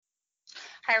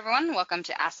Hi, everyone. Welcome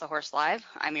to Ask the Horse Live.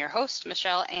 I'm your host,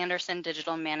 Michelle Anderson,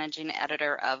 Digital Managing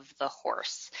Editor of The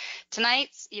Horse.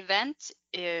 Tonight's event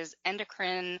is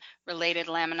Endocrine-Related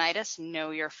Laminitis,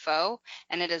 Know Your Foe,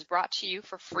 and it is brought to you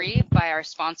for free by our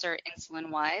sponsor, Insulin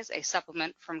Wise, a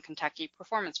supplement from Kentucky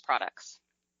Performance Products.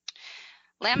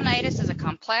 Laminitis is a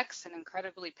complex and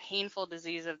incredibly painful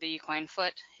disease of the equine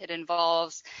foot. It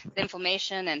involves the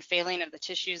inflammation and failing of the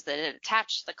tissues that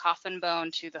attach the coffin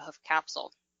bone to the hoof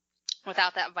capsule.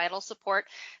 Without that vital support,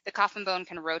 the coffin bone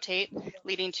can rotate,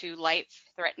 leading to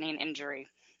life-threatening injury.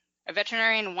 A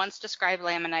veterinarian once described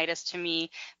laminitis to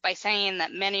me by saying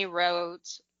that many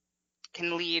roads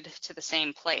can lead to the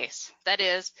same place. That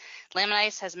is,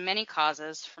 laminitis has many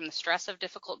causes, from the stress of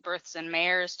difficult births in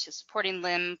mares to supporting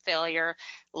limb failure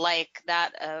like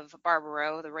that of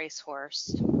Barbaro, the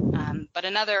racehorse. But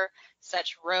another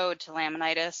such road to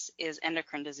laminitis is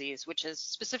endocrine disease, which is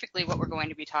specifically what we're going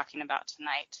to be talking about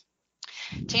tonight.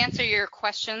 To answer your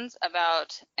questions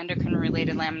about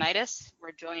endocrine-related laminitis,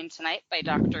 we're joined tonight by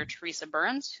Dr. Teresa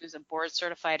Burns, who's a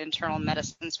board-certified internal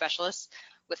medicine specialist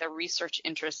with a research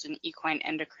interest in equine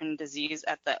endocrine disease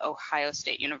at The Ohio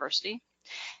State University,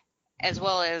 as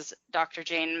well as Dr.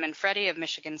 Jane Manfredi of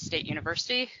Michigan State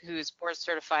University, who's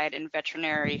board-certified in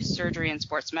veterinary surgery and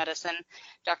sports medicine.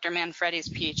 Dr. Manfredi's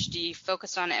PhD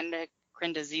focused on endocrine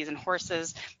disease in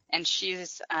horses, and she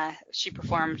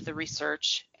performed the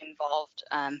research involved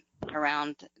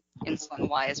around Insulin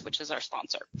Wise, which is our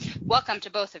sponsor. Welcome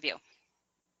to both of you.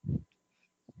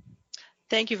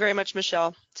 Thank you very much,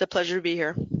 Michelle. It's a pleasure to be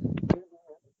here.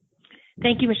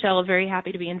 Thank you, Michelle. Very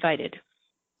happy to be invited.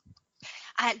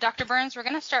 Dr. Burns, we're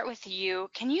going to start with you.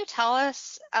 Can you tell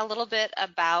us a little bit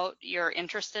about your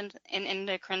interest in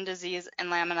endocrine disease and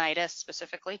laminitis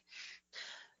specifically?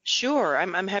 Sure.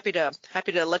 I'm happy to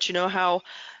let you know how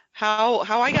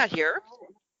I got here.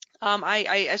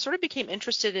 I sort of became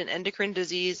interested in endocrine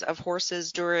disease of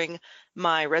horses during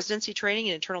my residency training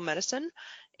in internal medicine,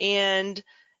 and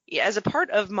as a part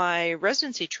of my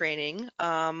residency training,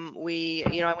 I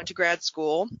went to grad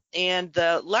school, and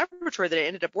the laboratory that I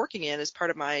ended up working in as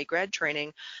part of my grad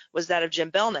training was that of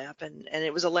Jim Belknap, and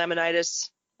it was a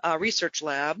laminitis research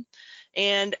lab.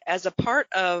 And as a part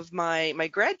of my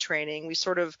grad training, we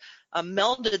sort of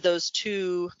melded those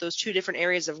two different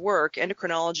areas of work,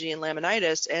 endocrinology and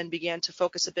laminitis, and began to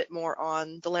focus a bit more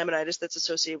on the laminitis that's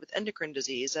associated with endocrine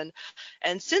disease.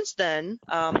 And since then,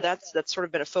 that's sort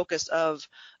of been a focus of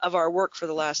our work for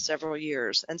the last several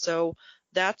years. And so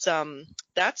that's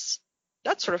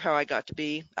sort of how I got to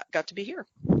be here.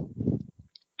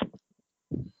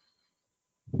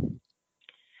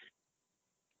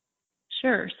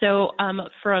 Sure. So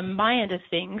from my end of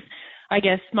things, I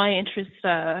guess my interest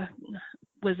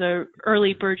was a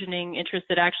early burgeoning interest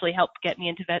that actually helped get me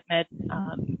into vet med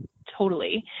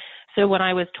totally. So when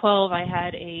I was 12, I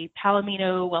had a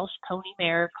Palomino Welsh pony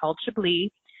mare called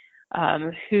Chablis,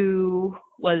 who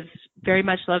was very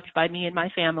much loved by me and my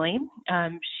family.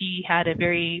 She had a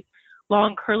very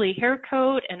long curly hair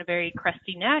coat and a very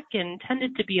crusty neck and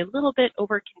tended to be a little bit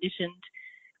over-conditioned.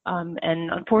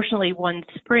 And unfortunately, one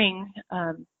spring,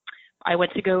 I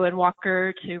went to go and walk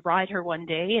her to ride her one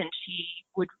day, and she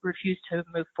would refuse to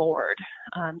move forward.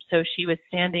 So she was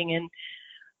standing in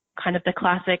kind of the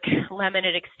classic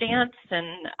laminitic stance,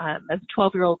 and as a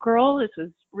 12-year-old girl, this was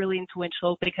really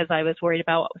influential because I was worried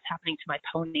about what was happening to my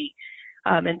pony.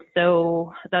 And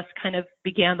so thus kind of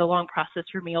began the long process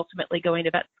for me ultimately going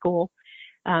to vet school.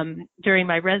 During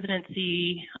my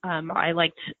residency, I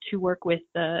liked to work with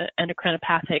the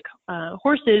endocrinopathic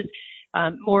horses,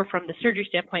 more from the surgery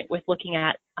standpoint with looking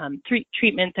at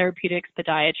treatment, therapeutics,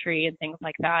 podiatry, and things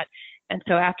like that. And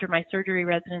so after my surgery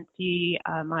residency,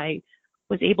 I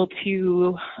was able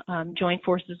to join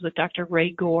forces with Dr.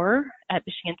 Ray Gore at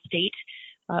Michigan State,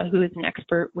 who is an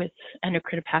expert with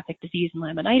endocrinopathic disease and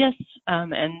laminitis,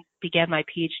 and began my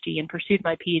PhD and pursued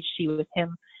my PhD with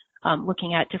him,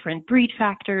 looking at different breed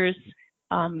factors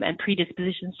and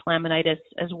predispositions to laminitis,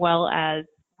 as well as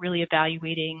really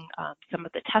evaluating some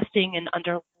of the testing and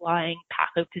underlying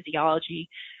pathophysiology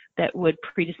that would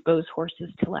predispose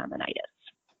horses to laminitis.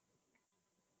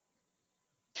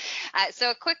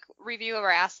 So a quick review of our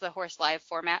Ask the Horse Live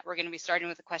format. We're going to be starting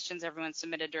with the questions everyone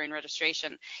submitted during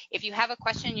registration. If you have a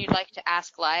question you'd like to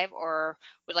ask live or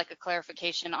would like a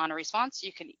clarification on a response,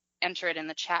 you can enter it in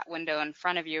the chat window in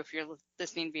front of you if you're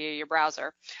listening via your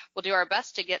browser. We'll do our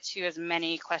best to get to as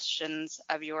many questions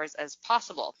of yours as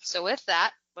possible. So with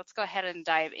that, let's go ahead and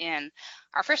dive in.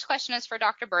 Our first question is for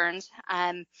Dr. Burns.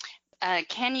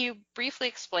 Can you briefly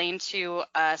explain to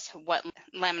us what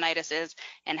laminitis is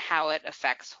and how it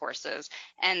affects horses,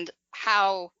 and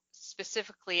how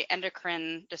specifically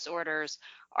endocrine disorders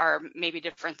are maybe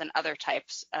different than other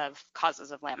types of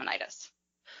causes of laminitis?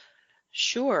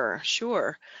 Sure.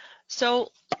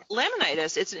 So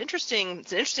laminitis, it's an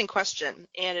interesting question,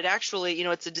 and it actually,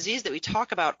 it's a disease that we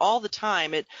talk about all the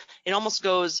time. It almost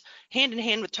goes hand in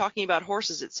hand with talking about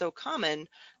horses. It's so common,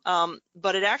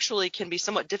 but it actually can be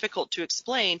somewhat difficult to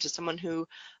explain to someone who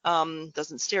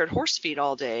doesn't stare at horse feed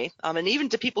all day, and even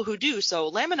to people who do.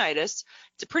 So laminitis,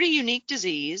 it's a pretty unique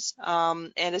disease,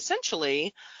 and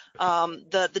essentially,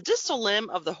 the distal limb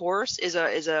of the horse is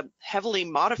a heavily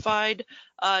modified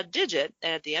digit,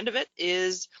 and at the end of it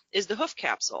is the hoof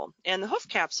capsule. And the hoof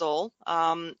capsule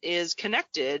is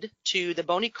connected to the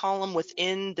bony column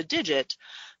within the digit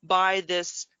by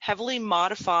this heavily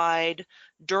modified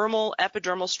dermal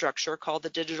epidermal structure called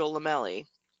the digital lamellae.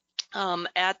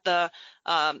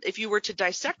 If you were to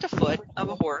dissect a foot of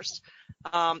a horse,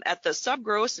 at the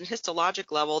subgross and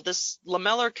histologic level, this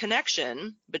lamellar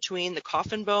connection between the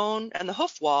coffin bone and the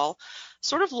hoof wall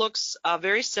sort of looks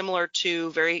very similar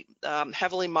to very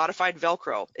heavily modified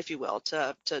Velcro, if you will,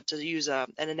 to use an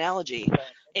analogy.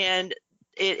 And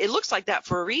it looks like that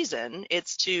for a reason.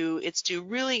 It's to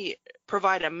really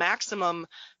provide a maximum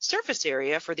surface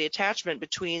area for the attachment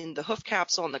between the hoof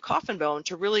capsule and the coffin bone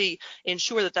to really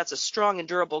ensure that that's a strong and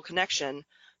durable connection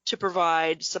to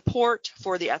provide support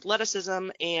for the athleticism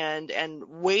and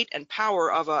weight and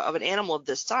power of an animal of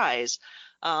this size,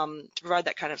 to provide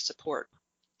that kind of support.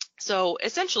 So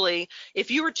essentially,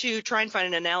 if you were to try and find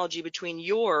an analogy between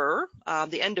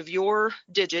the end of your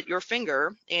digit, your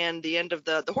finger, and the end of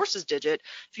the horse's digit,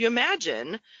 if you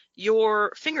imagine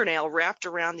your fingernail wrapped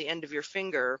around the end of your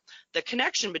finger, the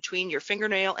connection between your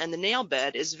fingernail and the nail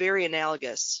bed is very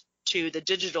analogous to the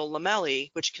digital lamellae,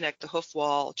 which connect the hoof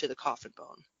wall to the coffin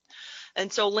bone.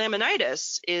 And so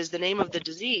laminitis is the name of the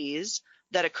disease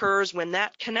that occurs when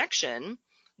that connection,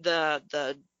 the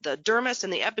dermis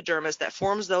and the epidermis that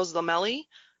forms those lamellae,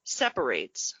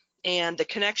 separates, and the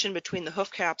connection between the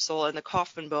hoof capsule and the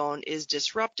coffin bone is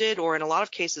disrupted, or in a lot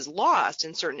of cases lost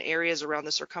in certain areas around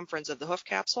the circumference of the hoof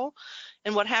capsule.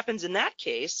 And what happens in that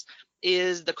case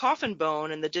is the coffin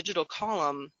bone and the digital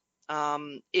column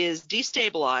is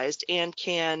destabilized and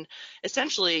can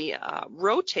essentially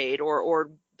rotate or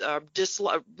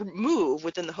move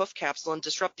within the hoof capsule and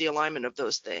disrupt the alignment of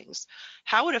those things.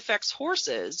 How it affects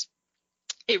horses,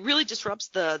 it really disrupts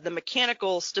the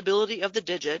mechanical stability of the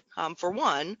digit, for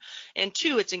one, and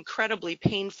two, it's incredibly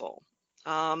painful.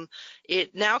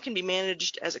 It now can be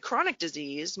managed as a chronic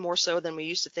disease more so than we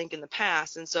used to think in the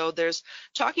past. And so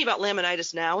talking about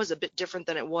laminitis now is a bit different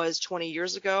than it was 20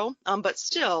 years ago, but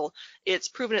still it's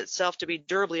proven itself to be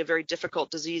durably a very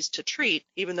difficult disease to treat,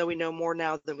 even though we know more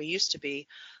now than we used to be.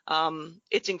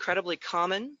 It's incredibly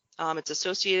common. It's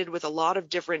associated with a lot of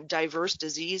different diverse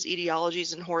disease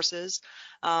etiologies in horses,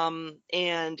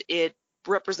 and it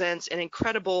represents an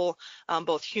incredible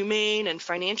both humane and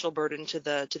financial burden to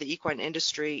the equine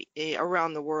industry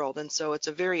around the world. And so it's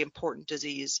a very important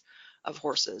disease of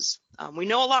horses. We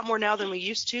know a lot more now than we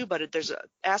used to, but there's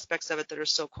aspects of it that are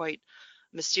still quite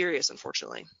mysterious,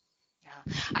 unfortunately.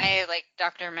 Yeah, I, like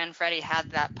Dr. Manfredi, had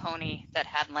that pony that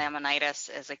had laminitis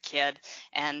as a kid,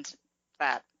 and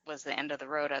that was the end of the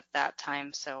road at that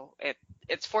time. So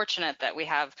it's fortunate that we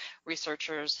have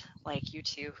researchers like you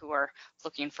two who are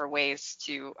looking for ways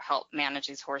to help manage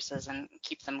these horses and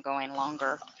keep them going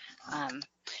longer.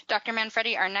 Dr.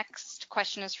 Manfredi, our next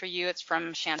question is for you. It's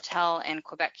from Chantel in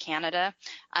Quebec, Canada.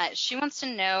 She wants to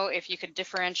know if you could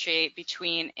differentiate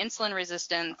between insulin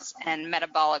resistance and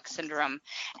metabolic syndrome.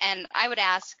 And I would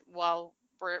ask, while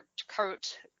we're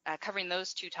covering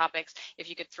those two topics, if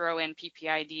you could throw in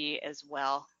PPID as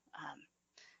well.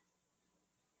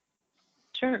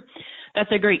 Sure.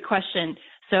 That's a great question.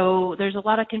 So there's a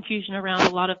lot of confusion around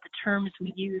a lot of the terms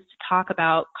we use to talk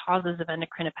about causes of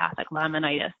endocrinopathic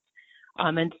laminitis.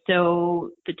 And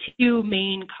so the two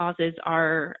main causes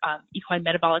are equine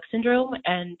metabolic syndrome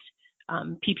and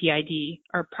PPID,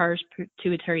 or pars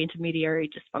pituitary intermediary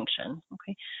dysfunction.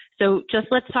 Okay, so just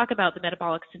let's talk about the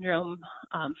metabolic syndrome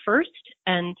first.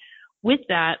 And with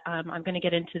that, I'm going to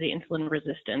get into the insulin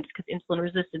resistance, because insulin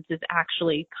resistance is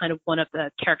actually kind of one of the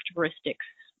characteristics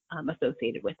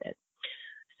associated with it.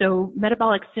 So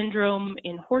metabolic syndrome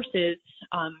in horses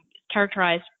is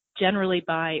characterized generally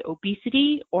by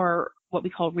obesity or what we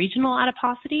call regional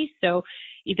adiposity. So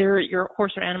either your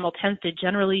horse or animal tends to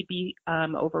generally be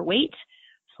overweight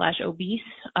 / obese,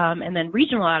 and then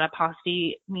regional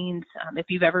adiposity means if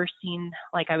you've ever seen,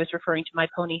 like I was referring to my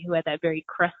pony who had that very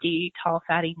crusty, tall,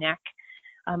 fatty neck,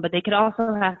 but they could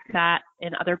also have fat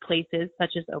in other places,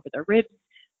 such as over their ribs,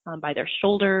 by their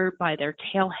shoulder, by their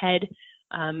tail head.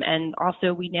 And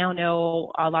also we now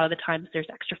know a lot of the times there's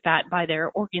extra fat by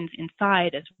their organs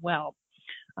inside as well.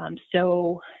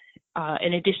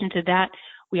 In addition to that,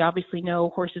 we obviously know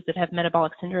horses that have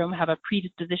metabolic syndrome have a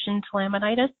predisposition to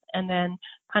laminitis. And then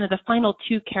kind of the final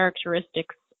two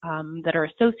characteristics that are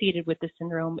associated with this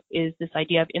syndrome is this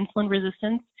idea of insulin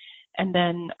resistance, and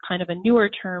then kind of a newer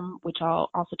term, which I'll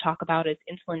also talk about, is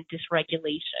insulin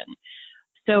dysregulation.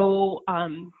 So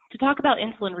to talk about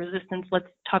insulin resistance, let's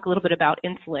talk a little bit about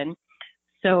insulin.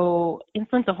 So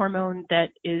insulin's a hormone that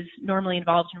is normally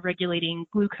involved in regulating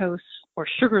glucose or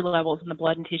sugar levels in the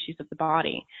blood and tissues of the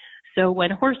body. So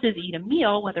when horses eat a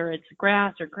meal, whether it's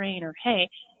grass or grain or hay,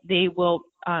 they will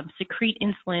secrete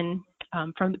insulin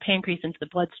from the pancreas into the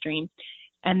bloodstream.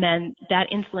 And then that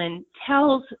insulin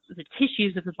tells the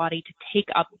tissues of the body to take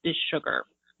up this sugar.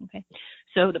 Okay.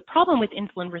 So the problem with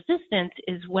insulin resistance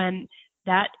is when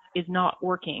that is not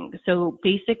working. So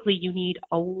basically you need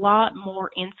a lot more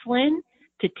insulin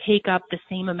to take up the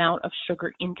same amount of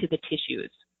sugar into the tissues.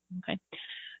 Okay.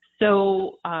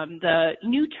 So the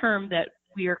new term that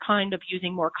we are kind of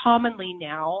using more commonly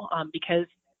now, because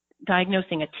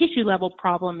diagnosing a tissue level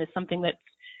problem is something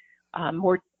that's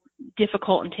more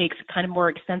difficult and takes kind of more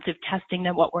extensive testing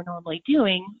than what we're normally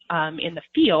doing in the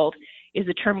field, is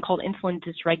a term called insulin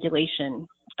dysregulation.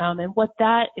 And what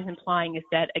that is implying is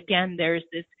that, again, there's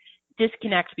this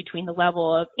disconnect between the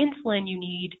level of insulin you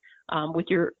need with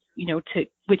your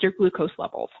glucose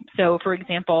levels. So, for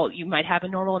example, you might have a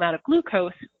normal amount of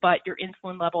glucose, but your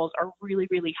insulin levels are really,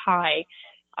 really high,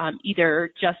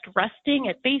 either just resting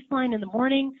at baseline in the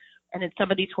morning, and in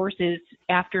some of these horses,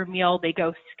 after a meal, they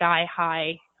go sky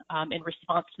high in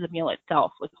response to the meal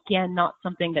itself, which, again, not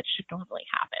something that should normally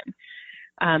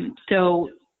happen. So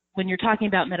when you're talking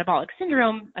about metabolic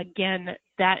syndrome, again,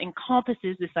 that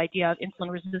encompasses this idea of insulin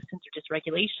resistance or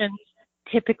dysregulation,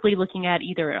 typically looking at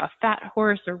either a fat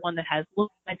horse or one that has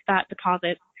localized fat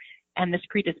deposits, and this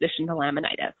predisposition to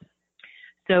laminitis.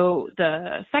 So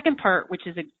the second part, which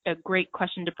is a great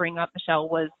question to bring up, Michelle,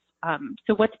 was,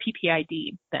 so what's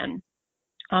PPID then?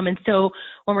 And so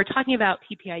when we're talking about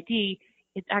PPID,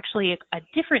 it's actually a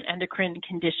different endocrine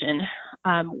condition,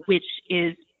 which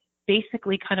is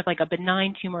basically kind of like a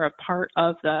benign tumor, a part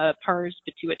of the pars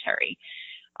pituitary.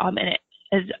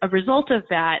 As a result of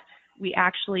that, we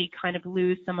actually kind of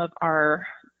lose some of our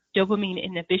dopamine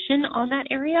inhibition on that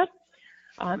area.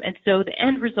 And so the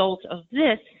end result of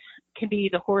this can be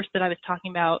the horse that I was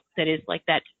talking about that is like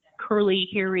that curly,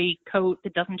 hairy coat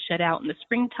that doesn't shed out in the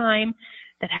springtime,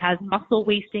 that has muscle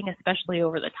wasting, especially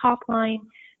over the top line.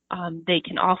 They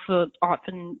can also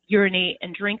often urinate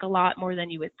and drink a lot more than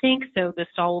you would think, so the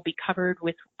stall will be covered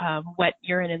with wet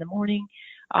urine in the morning,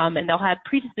 and they'll have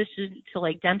predisposition to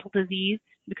like dental disease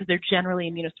because they're generally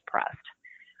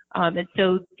immunosuppressed. And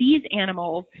so these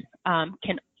animals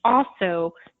can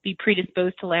also be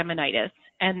predisposed to laminitis,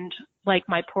 and like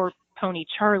my poor pony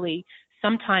Charlie,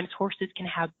 sometimes horses can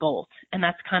have both, and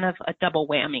that's kind of a double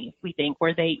whammy, we think,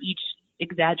 where they each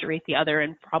exaggerate the other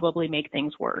and probably make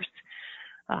things worse.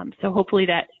 So hopefully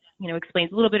that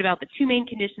explains a little bit about the two main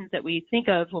conditions that we think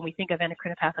of when we think of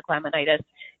endocrinopathic laminitis,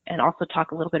 and also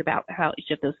talk a little bit about how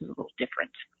each of those is a little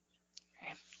different.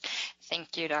 Okay.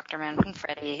 Thank you, Dr.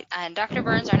 Manfredi. And Dr.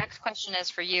 Burns, our next question is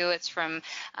for you. It's from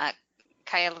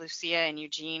Kaya Lucia in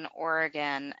Eugene,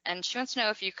 Oregon, and she wants to know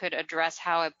if you could address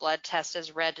how a blood test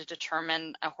is read to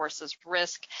determine a horse's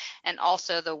risk, and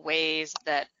also the ways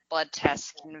that blood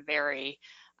tests can vary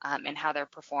in how they're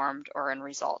performed or in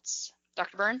results.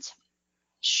 Dr. Burns?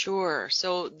 Sure.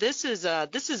 So this is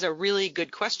a really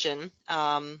good question,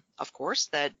 of course,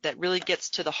 that really gets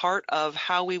to the heart of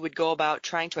how we would go about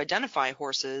trying to identify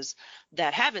horses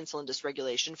that have insulin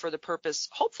dysregulation for the purpose,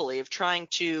 hopefully, of trying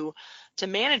to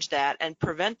manage that and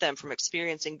prevent them from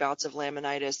experiencing bouts of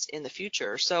laminitis in the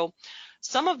future. So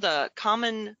some of the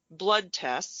common blood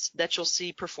tests that you'll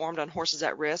see performed on horses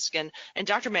at risk, and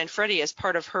Dr. Manfredi, as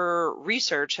part of her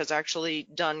research, has actually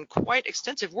done quite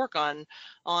extensive work on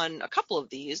a couple of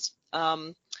these.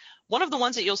 One of the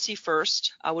ones that you'll see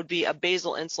first would be a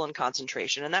basal insulin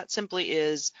concentration, and that simply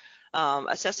is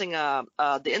assessing the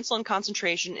insulin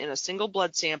concentration in a single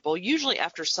blood sample, usually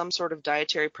after some sort of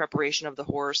dietary preparation of the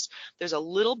horse. There's a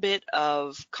little bit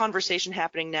of conversation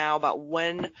happening now about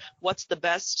what's the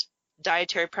best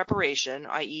dietary preparation,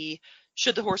 i.e.,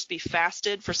 should the horse be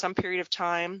fasted for some period of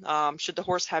time? Should the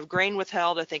horse have grain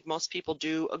withheld? I think most people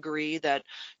do agree that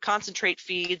concentrate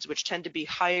feeds, which tend to be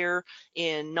higher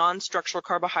in non-structural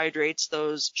carbohydrates,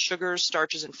 those sugars,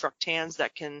 starches, and fructans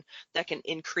that can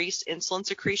increase insulin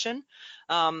secretion,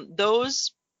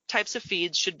 those types of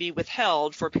feeds should be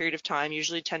withheld for a period of time,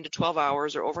 usually 10 to 12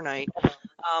 hours or overnight,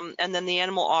 and then the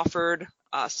animal offered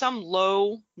some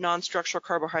low non-structural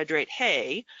carbohydrate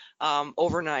hay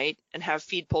overnight and have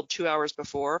feed pulled 2 hours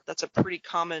before. That's a pretty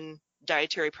common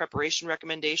dietary preparation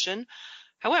recommendation.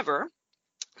 However,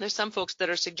 there's some folks that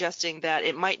are suggesting that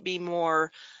it might be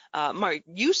more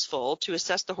useful to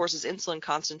assess the horse's insulin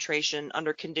concentration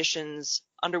under conditions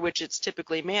under which it's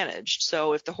typically managed.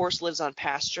 So if the horse lives on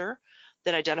pasture,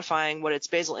 then identifying what its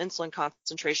basal insulin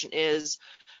concentration is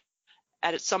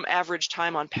at some average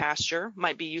time on pasture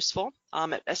might be useful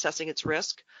at assessing its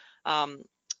risk.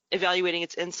 Evaluating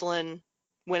its insulin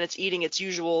when it's eating its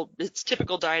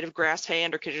typical diet of grass hay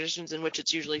under conditions in which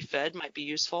it's usually fed might be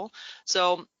useful.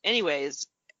 So anyways,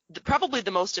 probably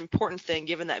the most important thing,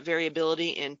 given that variability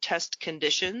in test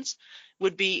conditions,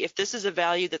 would be if this is a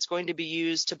value that's going to be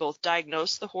used to both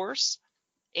diagnose the horse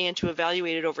and to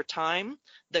evaluate it over time,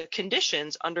 the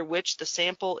conditions under which the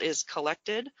sample is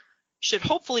collected should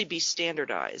hopefully be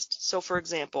standardized. So for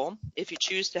example, if you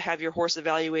choose to have your horse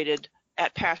evaluated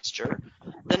at pasture,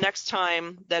 the next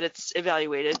time that it's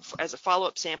evaluated as a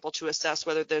follow-up sample to assess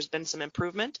whether there's been some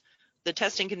improvement, the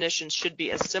testing conditions should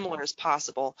be as similar as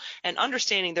possible. And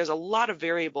understanding there's a lot of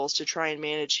variables to try and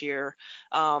manage here.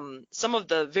 Some of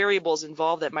the variables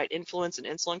involved that might influence an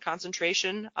insulin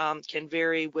concentration can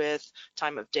vary with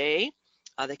time of day.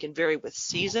 They can vary with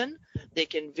season. They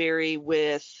can vary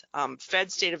with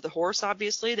fed state of the horse,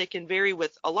 obviously. They can vary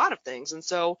with a lot of things. And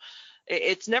so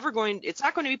it's not going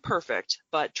to be perfect,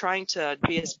 but trying to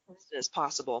be as consistent as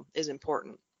possible is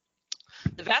important.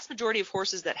 The vast majority of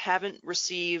horses that haven't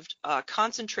received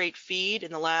concentrate feed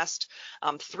in the last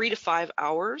 3 to 5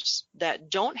 hours that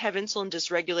don't have insulin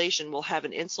dysregulation will have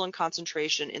an insulin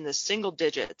concentration in the single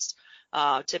digits.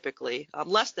 Typically,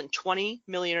 less than 20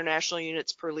 milli international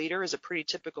units per liter is a pretty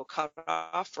typical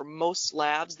cutoff for most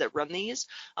labs that run these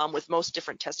with most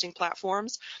different testing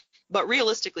platforms. But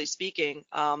realistically speaking,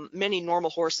 many normal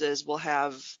horses will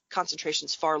have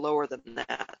concentrations far lower than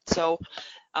that. So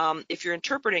if you're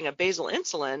interpreting a basal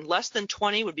insulin, less than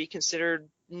 20 would be considered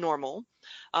normal.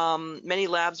 Many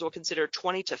labs will consider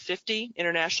 20 to 50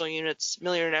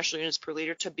 milli international units per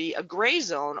liter to be a gray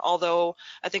zone, although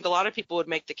I think a lot of people would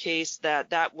make the case that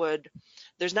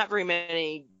there's not very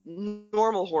many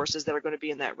normal horses that are going to be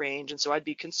in that range, and so I'd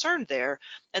be concerned there.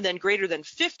 And then greater than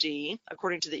 50,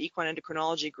 according to the Equine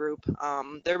Endocrinology Group,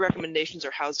 their recommendations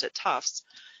are housed at Tufts.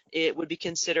 It would be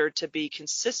considered to be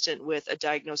consistent with a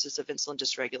diagnosis of insulin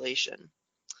dysregulation.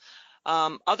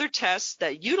 Other tests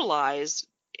that utilize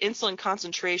insulin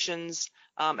concentrations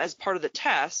as part of the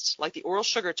test, like the oral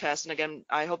sugar test, and again,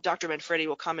 I hope Dr. Manfredi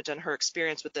will comment on her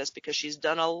experience with this because she's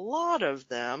done a lot of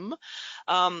them.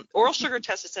 Oral sugar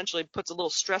test essentially puts a little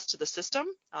stress to the system,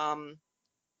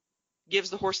 gives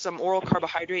the horse some oral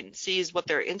carbohydrate and sees what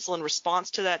their insulin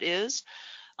response to that is.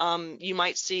 You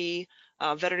might see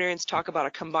veterinarians talk about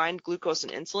a combined glucose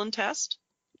and insulin test.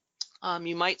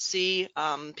 You might see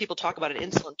people talk about an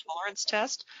insulin tolerance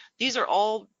test. These are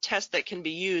all tests that can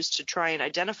be used to try and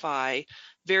identify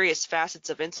various facets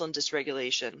of insulin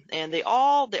dysregulation. And they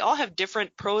all have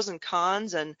different pros and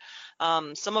cons, and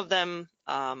some of them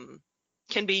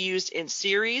can be used in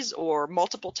series or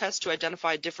multiple tests to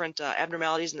identify different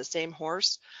abnormalities in the same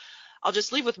horse. I'll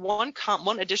just leave with one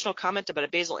additional comment about a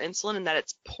basal insulin, and that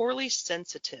it's poorly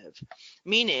sensitive,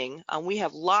 meaning we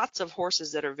have lots of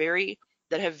horses that have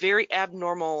very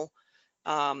abnormal,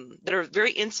 that are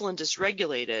very insulin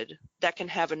dysregulated, that can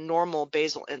have a normal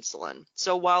basal insulin.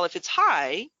 So while if it's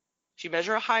high, if you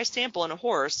measure a high sample in a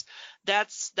horse,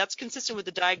 that's consistent with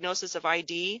the diagnosis of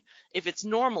ID. If it's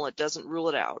normal, it doesn't rule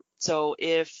it out. So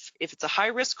if it's a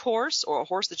high-risk horse or a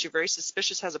horse that you're very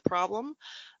suspicious has a problem,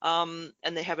 and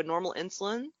they have a normal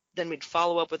insulin, then we'd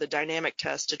follow up with a dynamic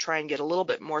test to try and get a little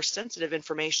bit more sensitive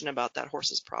information about that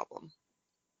horse's problem.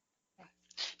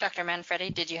 Dr. Manfredi,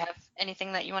 did you have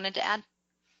anything that you wanted to add?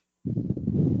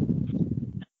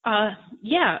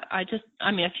 Yeah,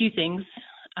 a few things.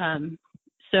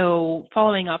 So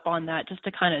following up on that, just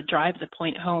to kind of drive the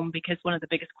point home, because one of the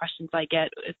biggest questions I get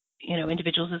is,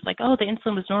 individuals is like, oh, the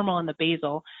insulin was normal on the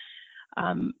basal,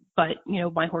 but,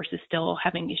 my horse is still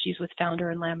having issues with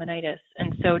founder and laminitis.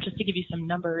 And so just to give you some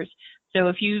numbers, so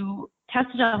if you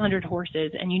tested 100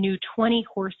 horses and you knew 20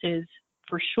 horses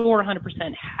for sure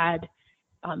 100% had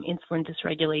insulin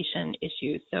dysregulation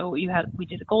issues. So we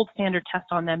did a gold standard test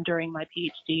on them during my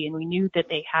PhD, and we knew that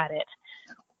they had it.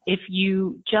 If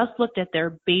you just looked at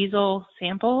their basal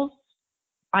samples,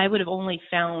 I would have only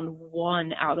found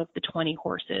 1 out of the 20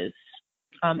 horses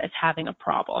as having a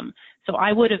problem. So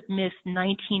I would have missed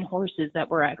 19 horses that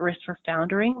were at risk for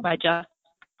foundering by just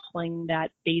pulling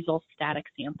that basal static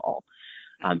sample.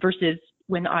 Versus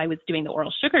when I was doing the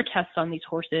oral sugar tests on these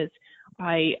horses,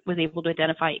 I was able to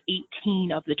identify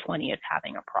 18 of the 20 as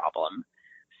having a problem.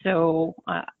 So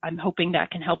I'm hoping that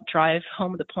can help drive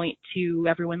home the point to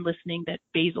everyone listening that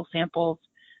basal samples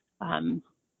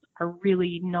are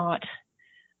really not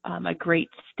a great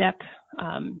step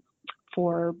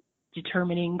for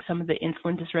determining some of the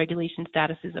insulin dysregulation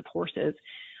statuses of horses.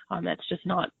 That's just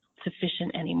not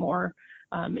sufficient anymore.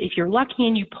 If you're lucky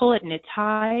and you pull it and it's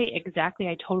high, exactly,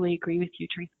 I totally agree with you,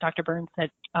 Dr. Burns, that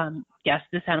yes,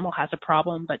 this animal has a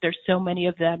problem, but there's so many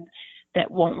of them that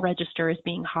won't register as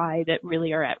being high that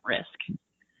really are at risk.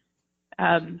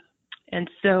 And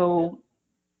so,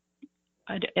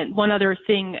 and one other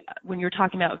thing, when you're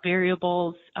talking about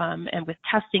variables and with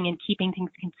testing and keeping things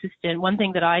consistent, one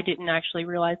thing that I didn't actually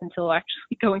realize until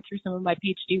actually going through some of my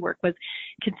PhD work was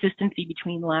consistency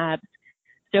between labs.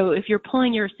 So if you're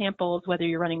pulling your samples, whether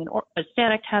you're running a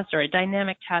static test or a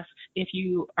dynamic test, if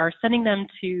you are sending them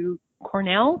to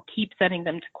Cornell, keep sending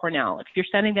them to Cornell. If you're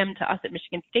sending them to us at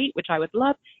Michigan State, which I would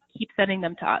love, keep sending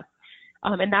them to us.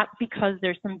 And that's because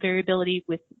there's some variability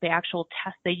with the actual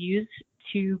test they use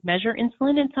to measure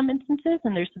insulin in some instances,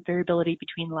 and there's some variability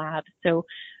between labs. So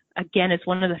again, it's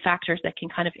one of the factors that can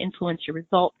kind of influence your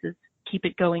results is keep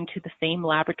it going to the same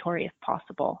laboratory as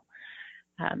possible.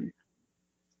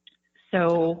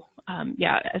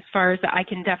 Yeah, as far as I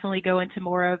can definitely go into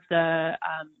more of the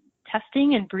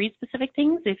testing and breed specific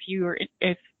things.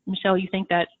 If Michelle, you think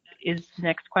that is the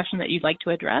next question that you'd like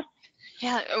to address.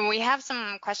 Yeah, we have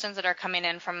some questions that are coming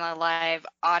in from the live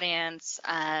audience,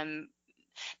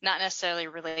 not necessarily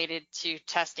related to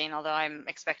testing, although I'm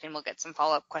expecting we'll get some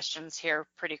follow-up questions here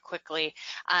pretty quickly.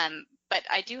 But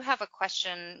I do have a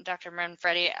question, Dr.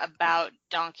 Manfredi, about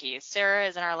donkeys. Sarah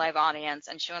is in our live audience,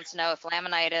 and she wants to know if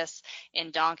laminitis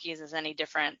in donkeys is any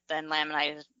different than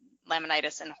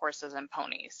laminitis in horses and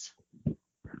ponies.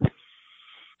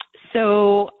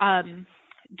 So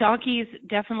donkeys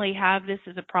definitely have this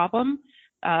as a problem.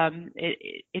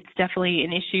 It's definitely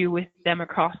an issue with them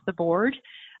across the board.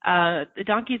 The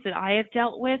donkeys that I have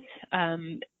dealt with,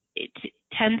 it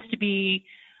tends to be,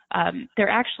 they're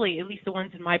actually, at least the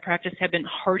ones in my practice, have been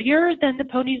hardier than the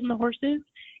ponies and the horses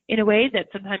in a way that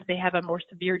sometimes they have a more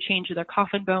severe change of their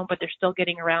coffin bone, but they're still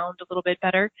getting around a little bit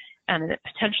better. And that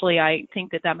potentially I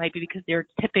think that might be because they're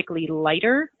typically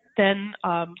lighter than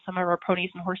some of our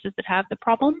ponies and horses that have the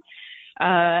problem.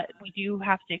 We do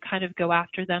have to kind of go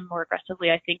after them more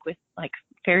aggressively, I think, with like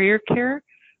farrier care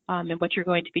and what you're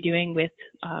going to be doing with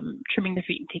trimming their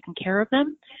feet and taking care of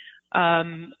them.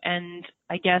 And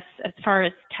I guess as far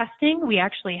as testing, we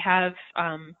actually have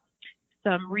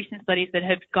some recent studies that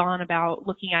have gone about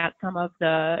looking at some of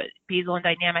the basal and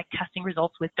dynamic testing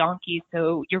results with donkeys.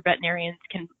 So your veterinarians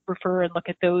can refer and look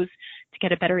at those to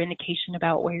get a better indication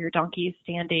about where your donkey is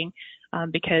standing.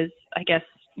 Because I guess,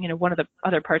 you know, one of the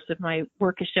other parts of my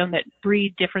work has shown that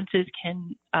breed differences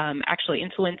can actually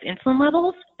influence insulin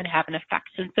levels and have an effect.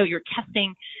 And so you're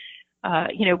testing,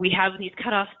 you know, we have these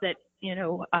cutoffs that, you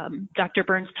know, Dr.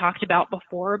 Burns talked about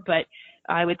before, but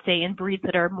I would say in breeds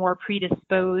that are more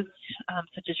predisposed,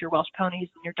 such as your Welsh ponies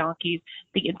and your donkeys,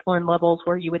 the insulin levels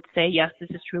where you would say, yes,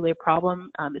 this is truly a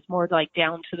problem, is more like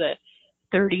down to the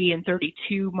 30 and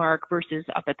 32 mark versus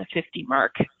up at the 50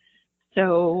 mark.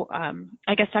 So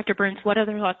I guess, Dr. Burns, what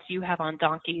other thoughts do you have on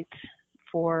donkeys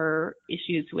for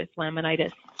issues with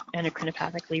laminitis,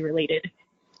 endocrinopathically related?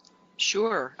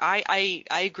 Sure. I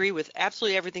agree with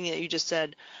absolutely everything that you just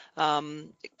said.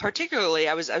 Particularly,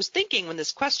 I was thinking when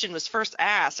this question was first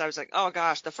asked, I was like, oh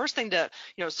gosh, the first thing to,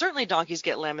 you know, certainly donkeys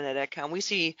get laminitic. We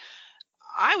see,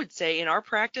 I would say in our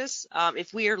practice,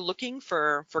 if we are looking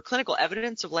for clinical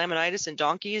evidence of laminitis in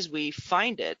donkeys, we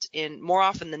find it in more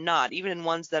often than not, even in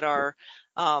ones that are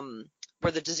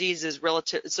where the disease is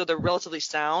so they're relatively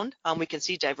sound. We can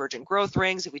see divergent growth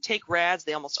rings. If we take rads,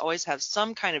 they almost always have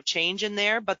some kind of change in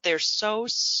there, but they're so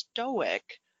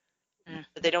stoic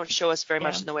that they don't show us very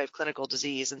much in the way of clinical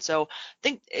disease. And so I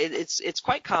think it's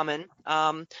quite common.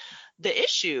 The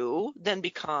issue then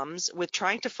becomes with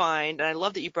trying to find, and I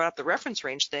love that you brought up the reference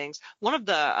range things. One of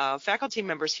the faculty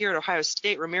members here at Ohio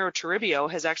State, Ramiro Toribio,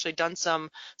 has actually done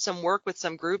some work with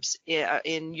some groups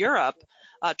in Europe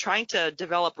trying to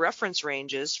develop reference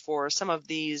ranges for some of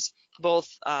these both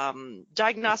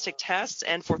diagnostic tests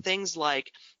and for things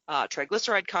like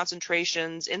triglyceride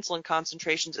concentrations, insulin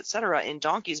concentrations, et cetera, in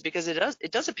donkeys, because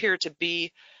it does appear to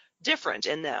be different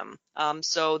in them.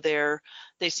 So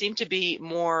they seem to be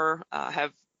more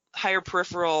have higher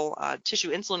peripheral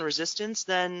tissue insulin resistance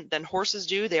than horses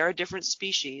do. They are a different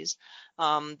species.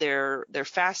 Their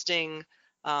fasting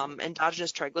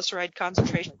endogenous triglyceride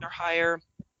concentrations are higher.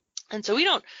 And so we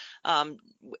don't,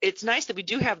 it's nice that we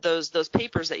do have those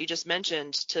papers that you just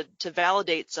mentioned to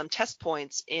validate some test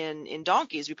points in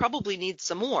donkeys. We probably need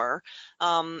some more.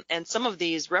 And some of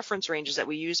these reference ranges that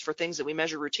we use for things that we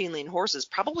measure routinely in horses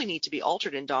probably need to be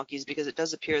altered in donkeys, because it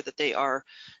does appear that they are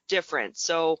different.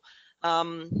 So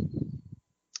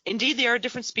indeed, they are a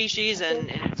different species,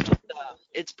 and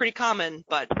it's pretty common,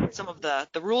 but some of the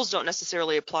rules don't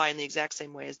necessarily apply in the exact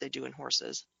same way as they do in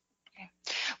horses.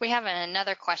 We have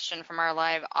another question from our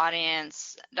live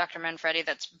audience, Dr. Manfredi,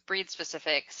 that's breed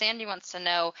specific. Sandy wants to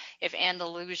know if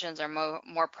Andalusians are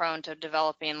more prone to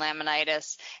developing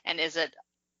laminitis, and is it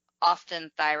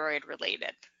often thyroid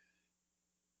related?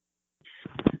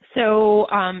 So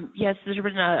yes, there's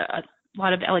been a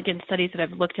lot of elegant studies that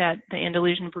have looked at the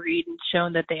Andalusian breed and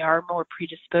shown that they are more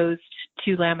predisposed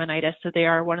to laminitis, so they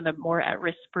are one of the more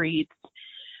at-risk breeds.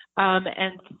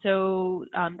 And so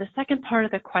the second part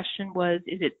of the question was,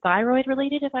 is it thyroid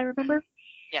related, if I remember?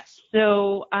 Yes.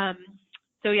 So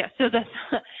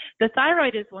the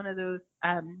thyroid is one of those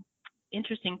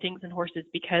interesting things in horses,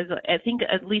 because I think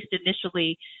at least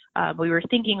initially we were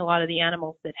thinking a lot of the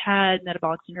animals that had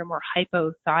metabolic syndrome were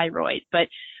hypothyroid, but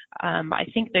I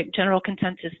think the general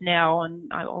consensus now,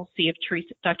 and I'll see if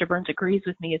Dr. Burns agrees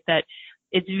with me, is that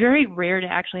it's very rare to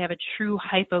actually have a true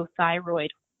hypothyroid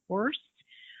horse.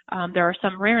 There are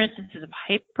some rare instances of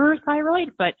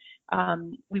hyperthyroid, but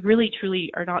we really truly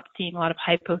are not seeing a lot of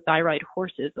hypothyroid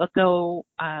horses. Although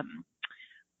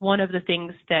one of the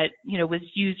things that was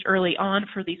used early on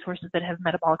for these horses that have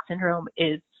metabolic syndrome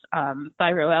is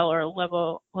Thyro-L or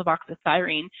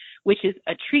levoxythyrene, which is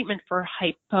a treatment for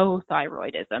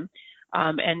hypothyroidism.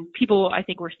 And people, I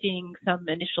think, were seeing some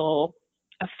initial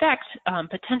effect,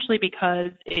 potentially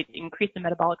because it increased the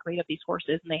metabolic rate of these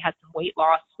horses, and they had some weight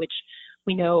loss, which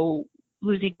we know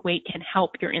losing weight can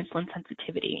help your insulin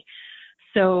sensitivity.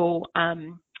 So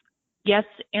yes,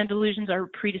 Andalusians are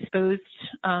predisposed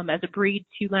as a breed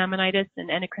to laminitis and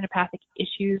endocrinopathic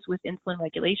issues with insulin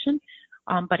regulation,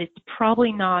 but it's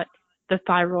probably not the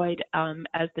thyroid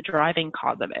as the driving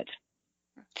cause of it.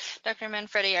 Dr.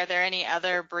 Manfredi, are there any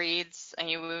other breeds, and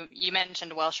you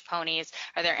mentioned Welsh ponies,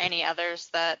 are there any others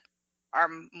that are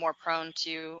more prone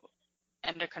to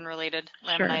endocrine-related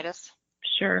laminitis?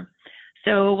 Sure.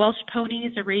 So Welsh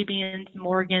ponies, Arabians,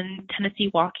 Morgan,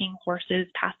 Tennessee walking horses,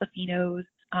 Pasafinos,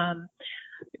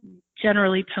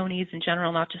 generally ponies in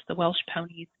general, not just the Welsh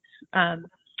ponies.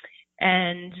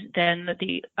 And then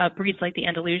the breeds like the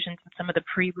Andalusians and some of the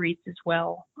pre-breeds as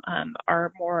well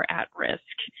are more at risk.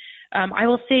 I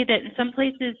will say that in some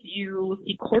places you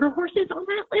see quarter horses on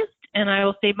that list, and I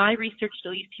will say my research,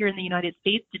 at least here in the United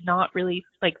States, did not really,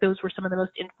 those were some of the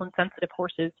most insulin-sensitive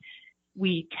horses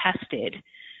we tested.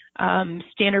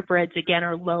 Standardbreds, again,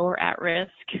 are lower at risk,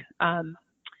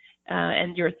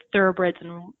 and your thoroughbreds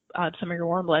and some of your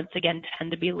warm bloods, again,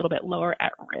 tend to be a little bit lower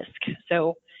at risk.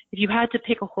 So if you had to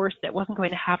pick a horse that wasn't going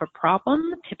to have a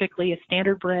problem, typically a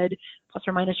standardbred plus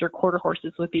or minus your quarter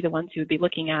horses would be the ones you would be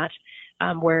looking at,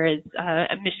 whereas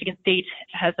Michigan State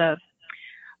has a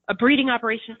breeding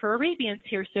operation for Arabians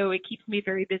here, so it keeps me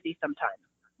very busy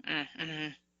sometimes. Mm-hmm.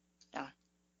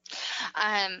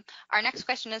 Our next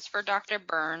question is for Dr.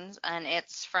 Burns, and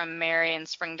it's from Mary in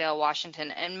Springdale,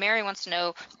 Washington. And Mary wants to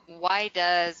know, why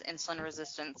does insulin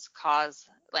resistance cause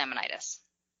laminitis?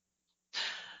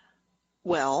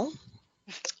 Well,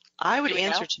 I would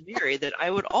answer to Mary that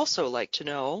I would also like to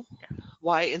know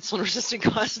why insulin resistance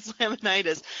causes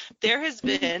laminitis. There has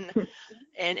been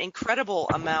an incredible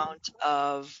amount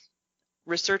of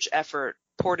research effort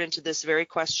poured into this very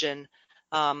question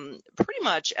pretty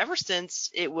much ever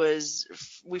since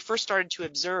we first started to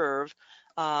observe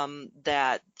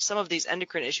that some of these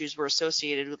endocrine issues were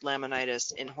associated with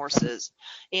laminitis in horses.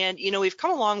 And, we've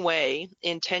come a long way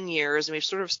in 10 years, and we've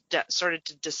sort of started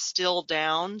to distill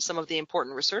down some of the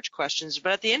important research questions.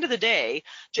 But at the end of the day,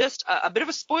 just a bit of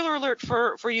a spoiler alert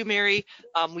for you, Mary,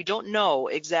 we don't know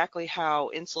exactly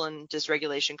how insulin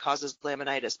dysregulation causes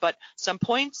laminitis, but some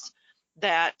points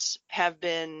that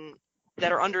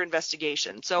are under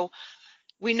investigation. So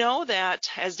we know that,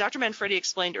 as Dr. Manfredi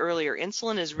explained earlier,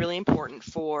 insulin is really important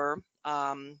for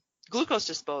glucose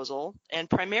disposal, and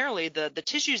primarily the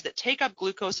tissues that take up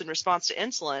glucose in response to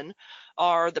insulin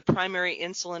are the primary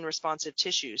insulin responsive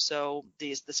tissues. So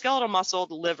the skeletal muscle,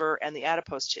 the liver, and the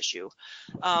adipose tissue.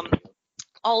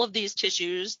 All of these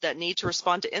tissues that need to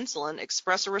respond to insulin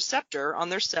express a receptor on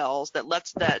their cells that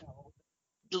lets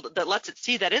it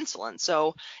see that insulin.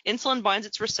 So insulin binds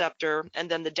its receptor, and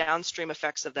then the downstream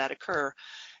effects of that occur.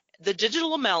 The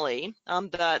digital lamellae,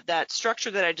 that structure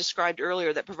that I described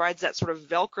earlier that provides that sort of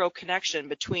Velcro connection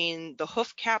between the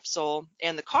hoof capsule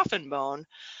and the coffin bone,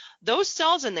 those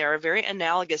cells in there are very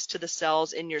analogous to the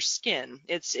cells in your skin.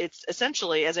 It's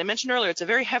essentially, as I mentioned earlier, it's a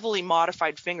very heavily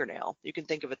modified fingernail. You can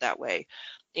think of it that way.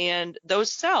 And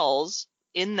those cells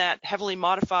in that heavily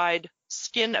modified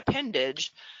skin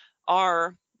appendage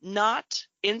are not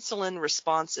insulin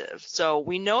responsive. So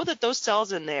we know that those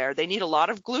cells in there, they need a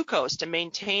lot of glucose to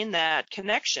maintain that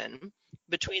connection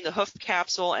between the hoof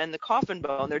capsule and the coffin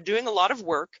bone. They're doing a lot of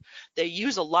work. They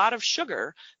use a lot of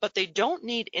sugar, but they don't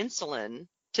need insulin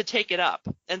to take it up.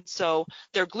 And so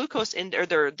they're glucose or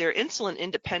they're insulin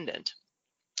independent.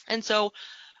 And so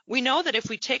we know that if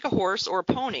we take a horse or a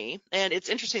pony, and it's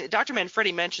interesting that Dr.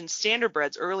 Manfredi mentioned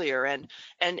standardbreds earlier, and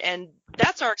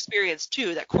that's our experience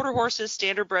too, that quarter horses,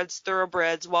 standardbreds,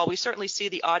 thoroughbreds, while we certainly see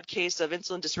the odd case of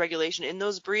insulin dysregulation in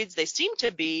those breeds, they seem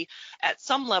to be at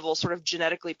some level sort of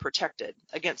genetically protected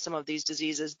against some of these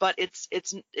diseases. But it's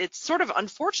sort of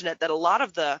unfortunate that a lot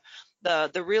of the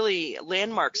really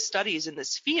landmark studies in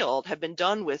this field have been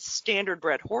done with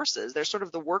standardbred horses. They're sort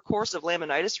of the workhorse of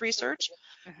laminitis research.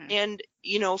 Mm-hmm. And,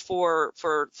 you know, for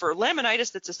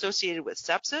laminitis that's associated with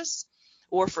sepsis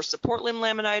or for support limb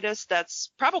laminitis,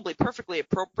 that's probably perfectly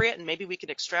appropriate, and maybe we can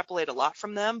extrapolate a lot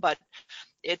from them. But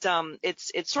it's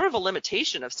sort of a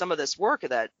limitation of some of this work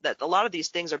that a lot of these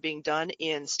things are being done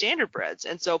in standardbreds.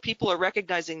 And so people are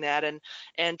recognizing that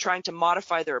and trying to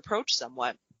modify their approach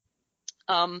somewhat.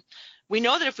 We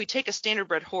know that if we take a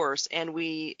standardbred horse and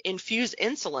we infuse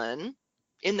insulin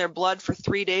in their blood for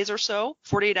 3 days or so,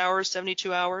 48 hours,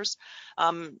 72 hours,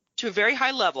 to very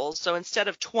high levels. So instead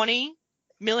of 20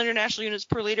 millinternational units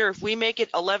per liter, if we make it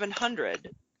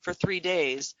 1,100 for 3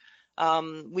 days,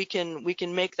 we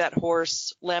can make that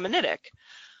horse laminitic.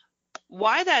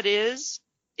 Why that is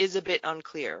a bit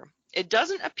unclear. It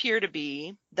doesn't appear to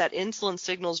be that insulin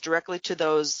signals directly to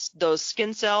those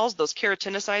skin cells, those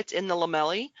keratinocytes in the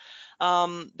lamellae.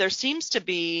 There seems to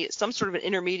be some sort of an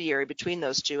intermediary between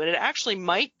those two, and it actually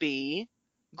might be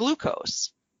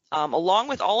glucose. Along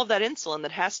with all of that insulin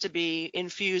that has to be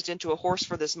infused into a horse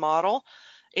for this model,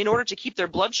 in order to keep their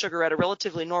blood sugar at a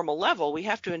relatively normal level, we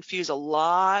have to infuse a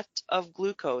lot of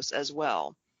glucose as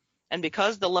well. And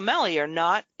because the lamellae are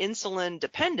not insulin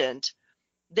dependent,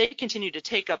 they continue to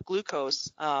take up glucose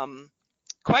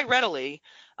quite readily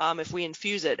if we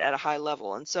infuse it at a high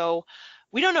level. And so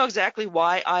we don't know exactly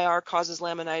why IR causes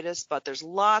laminitis, but there's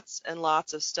lots and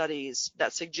lots of studies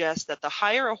that suggest that the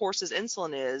higher a horse's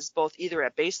insulin is, both either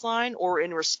at baseline or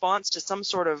in response to some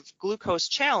sort of glucose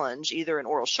challenge, either an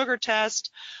oral sugar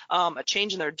test, a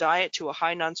change in their diet to a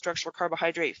high non-structural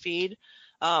carbohydrate feed,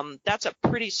 that's a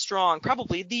pretty strong,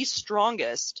 probably the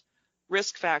strongest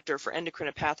risk factor for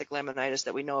endocrinopathic laminitis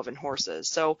that we know of in horses.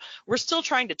 So we're still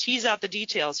trying to tease out the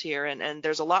details here, and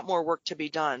there's a lot more work to be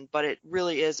done, but it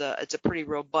really is it's a pretty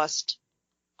robust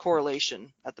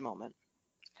correlation at the moment.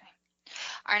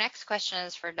 Our next question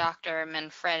is for Dr.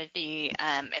 Manfredi.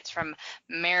 It's from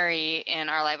Mary in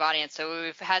our live audience. So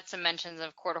we've had some mentions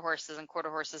of quarter horses and quarter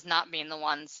horses not being the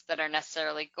ones that are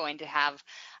necessarily going to have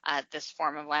this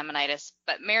form of laminitis.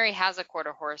 But Mary has a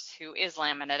quarter horse who is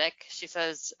laminitic. She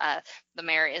says the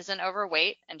mare isn't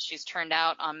overweight and she's turned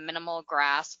out on minimal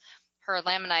grass. Her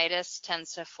laminitis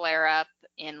tends to flare up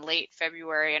in late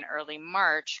February and early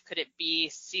March. Could it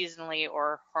be seasonally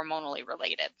or hormonally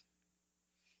related?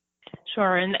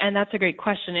 Sure, and that's a great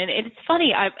question. And it's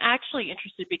funny, I'm actually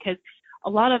interested because a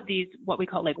lot of these, what we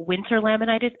call like winter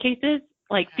laminitis cases,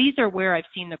 like these are where I've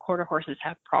seen the quarter horses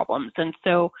have problems. And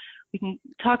so we can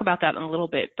talk about that in a little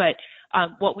bit. But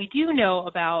what we do know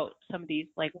about some of these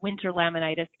like winter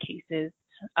laminitis cases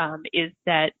is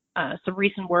that some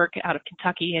recent work out of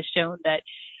Kentucky has shown that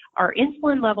our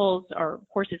insulin levels, our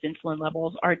horses' insulin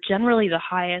levels, are generally the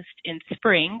highest in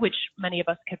spring, which many of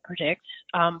us could predict.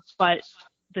 But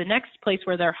the next place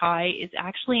where they're high is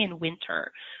actually in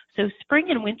winter. So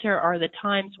spring and winter are the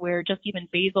times where just even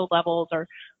basal levels or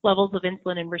levels of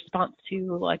insulin in response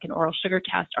to like an oral sugar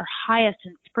test are highest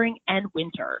in spring and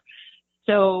winter.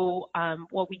 So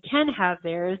what we can have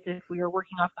there is, if we are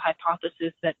working off the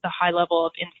hypothesis that the high level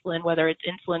of insulin, whether it's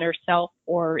insulin herself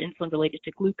or insulin related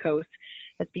to glucose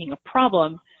as being a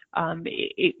problem,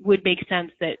 it would make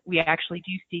sense that we actually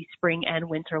do see spring and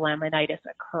winter laminitis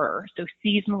occur. So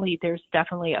seasonally, there's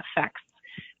definitely effects.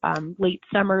 Late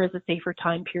summer is a safer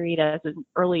time period as an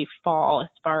early fall as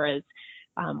far as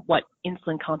what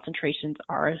insulin concentrations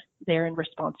are there in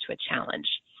response to a challenge.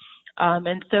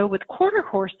 And so with quarter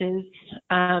horses,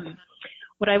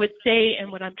 what I would say,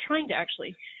 and what I'm trying to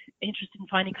actually interested in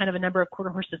finding kind of a number of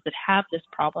quarter horses that have this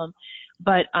problem,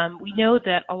 but we know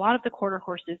that a lot of the quarter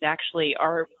horses actually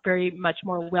are very much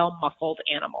more well-muscled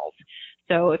animals.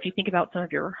 So if you think about some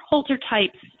of your halter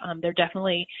types, they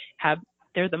definitely have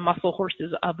they're the muscle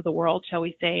horses of the world, shall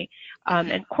we say.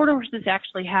 And quarter horses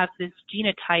actually have this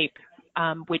genotype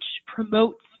which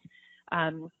promotes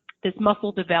this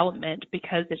muscle development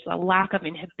because there's a lack of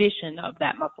inhibition of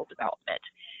that muscle development.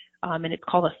 And it's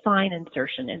called a sign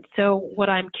insertion. And so what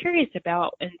I'm curious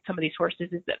about in some of these horses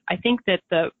is that I think that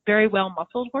the very well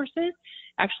muscled horses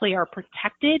actually are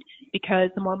protected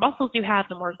because the more muscles you have,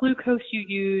 the more glucose you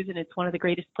use, and it's one of the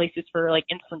greatest places for like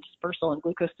insulin dispersal and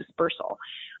glucose dispersal.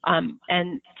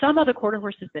 And some other quarter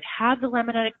horses that have the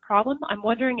laminitis problem, I'm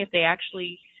wondering if they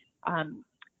actually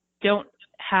don't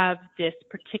have this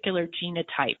particular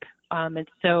genotype. And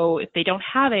so if they don't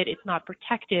have it, it's not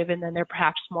protective, and then they're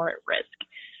perhaps more at risk.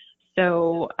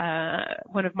 So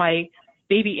one of my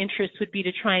baby interests would be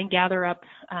to try and gather up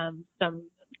some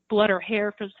blood or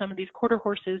hair from some of these quarter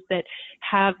horses that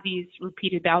have these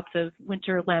repeated bouts of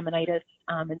winter laminitis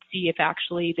and see if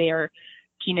actually they are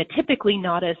genotypically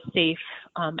not as safe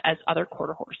as other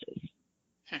quarter horses.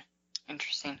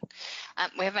 Interesting.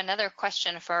 We have another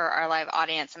question for our live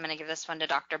audience. I'm going to give this one to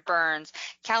Dr. Burns.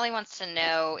 Callie wants to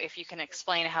know if you can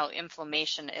explain how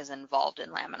inflammation is involved in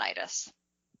laminitis.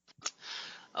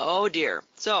 Oh dear.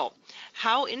 So,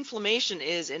 how inflammation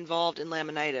is involved in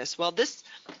laminitis? Well, this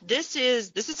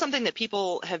is something that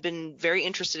people have been very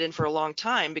interested in for a long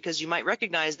time, because you might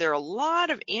recognize there are a lot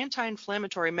of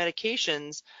anti-inflammatory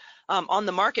medications on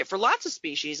the market for lots of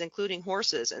species, including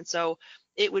horses. And so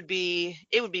it would be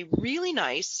really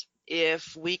nice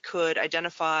if we could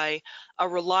identify a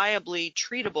reliably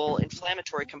treatable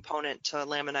inflammatory component to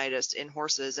laminitis in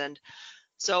horses. And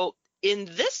so in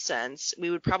this sense, we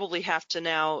would probably have to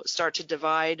now start to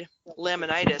divide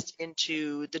laminitis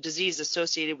into the disease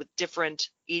associated with different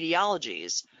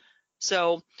etiologies.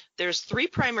 So there's three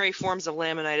primary forms of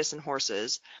laminitis in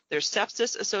horses. There's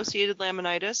sepsis-associated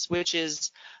laminitis, which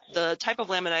is the type of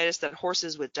laminitis that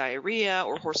horses with diarrhea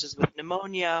or horses with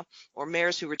pneumonia or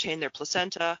mares who retain their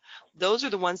placenta, those are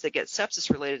the ones that get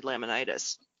sepsis-related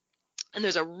laminitis. And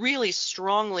there's a really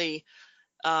strongly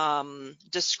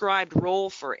described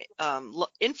role for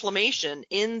inflammation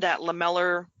in that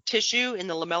lamellar tissue, in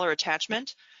the lamellar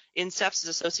attachment, in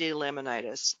sepsis-associated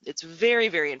laminitis. It's very,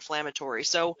 very inflammatory.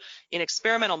 So in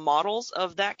experimental models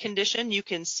of that condition, you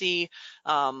can see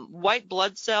white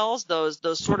blood cells, those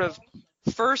sort of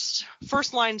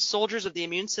first-line soldiers of the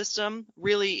immune system,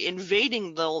 really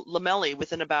invading the lamellae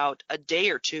within about a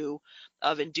day or two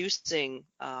of inducing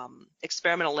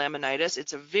experimental laminitis.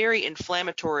 It's a very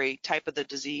inflammatory type of the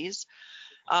disease.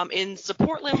 In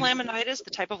support limb laminitis,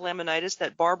 the type of laminitis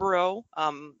that Barbaro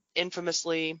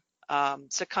infamously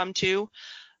succumbed to,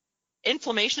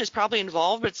 inflammation is probably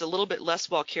involved, but it's a little bit less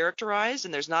well characterized,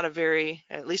 and there's not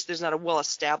a well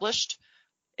established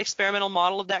experimental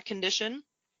model of that condition.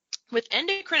 With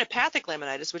endocrinopathic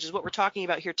laminitis, which is what we're talking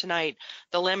about here tonight,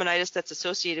 the laminitis that's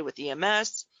associated with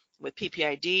EMS, with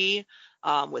PPID,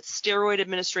 with steroid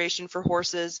administration for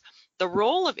horses, the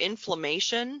role of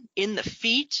inflammation in the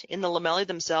feet, in the lamellae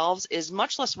themselves, is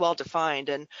much less well defined,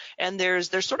 and there's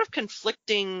sort of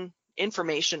conflicting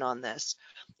information on this.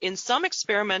 In some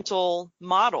experimental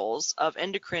models of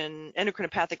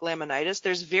endocrinopathic laminitis,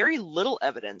 there's very little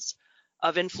evidence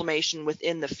of inflammation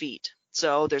within the feet.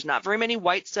 So there's not very many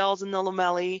white cells in the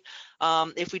lamellae.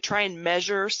 If we try and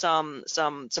measure some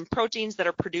proteins that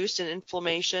are produced in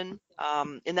inflammation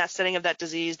in that setting of that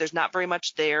disease, there's not very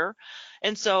much there.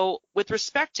 And so with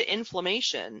respect to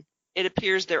inflammation, it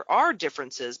appears there are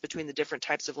differences between the different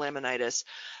types of laminitis.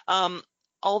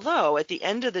 Although at the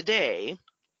end of the day,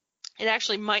 it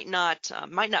actually might not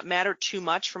matter too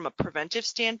much from a preventive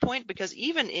standpoint, because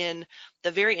even in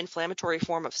the very inflammatory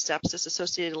form of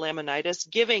sepsis-associated laminitis,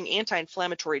 giving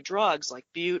anti-inflammatory drugs like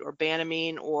bute or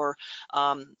banamine or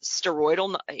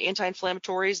steroidal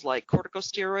anti-inflammatories like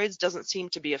corticosteroids doesn't seem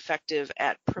to be effective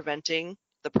at preventing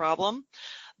the problem.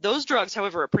 Those drugs,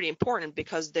 however, are pretty important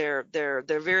because they're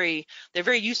very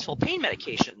useful pain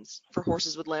medications for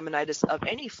horses with laminitis of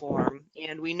any form,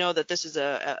 and we know that this is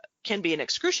can be an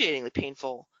excruciatingly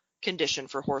painful condition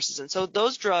for horses, and so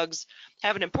those drugs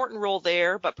have an important role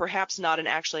there, but perhaps not in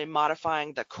actually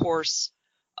modifying the course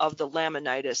of the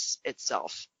laminitis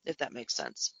itself, if that makes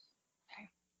sense.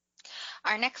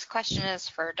 Our next question is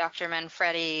for Dr.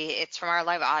 Manfredi. It's from our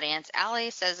live audience. Allie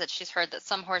says that she's heard that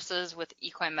some horses with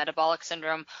equine metabolic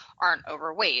syndrome aren't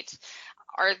overweight.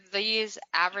 Are these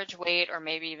average weight or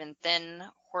maybe even thin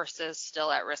horses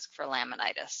still at risk for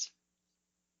laminitis?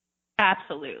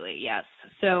 Absolutely, yes.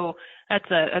 So that's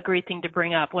a great thing to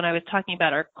bring up. When I was talking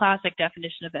about our classic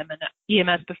definition of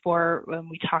EMS before, when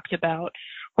we talked about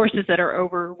horses that are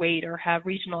overweight or have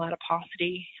regional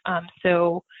adiposity.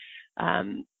 So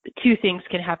two things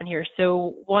can happen here.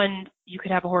 So one, you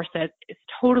could have a horse that is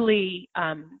totally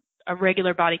a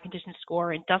regular body condition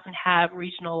score and doesn't have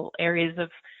regional areas of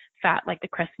fat like the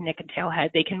crest, neck, and tail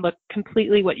head. They can look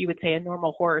completely what you would say a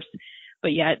normal horse,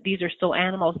 but yet these are still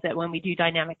animals that when we do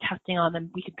dynamic testing on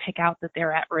them, we can pick out that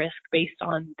they're at risk based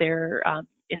on their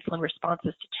insulin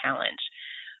responses to challenge.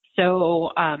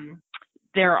 So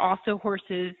there are also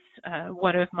horses,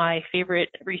 one of my favorite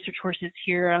research horses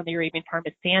here on the Arabian farm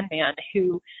is Sandman,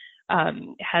 who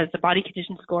has a body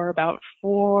condition score about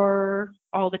 4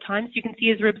 all the time. So you can see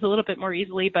his ribs a little bit more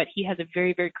easily, but he has a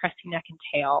very, very cresty neck and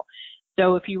tail.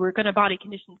 So if you were going to body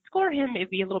condition score him, it'd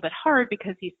be a little bit hard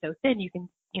because he's so thin. You can,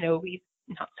 he's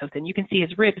not so thin. You can see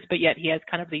his ribs, but yet he has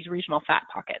kind of these regional fat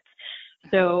pockets.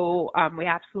 So we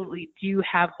absolutely do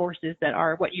have horses that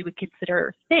are what you would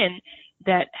consider thin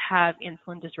that have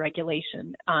insulin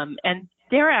dysregulation. And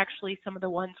they're actually some of the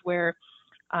ones where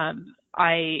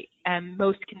I am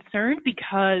most concerned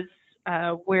because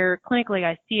where clinically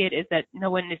I see it is that no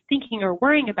one is thinking or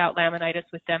worrying about laminitis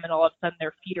with them, and all of a sudden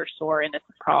their feet are sore and it's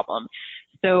a problem.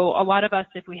 So a lot of us,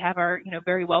 if we have our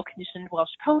very well-conditioned Welsh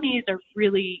ponies, are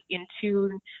really in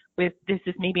tune with this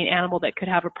is maybe an animal that could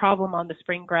have a problem on the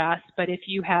spring grass. But if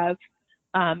you have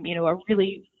a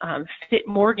really fit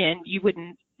Morgan, you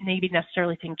wouldn't maybe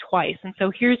necessarily think twice. And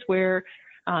so here's where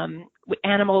with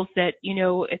animals that,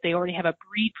 if they already have a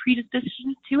breed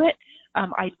predisposition to it,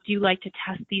 I do like to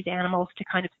test these animals to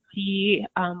kind of see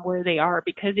where they are,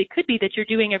 because it could be that you're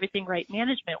doing everything right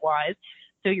management-wise.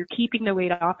 So you're keeping the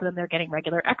weight off of them. They're getting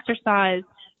regular exercise.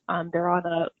 They're on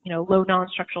a low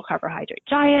non-structural carbohydrate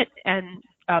diet. And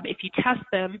if you test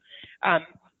them,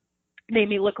 they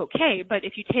may look okay. But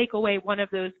if you take away one of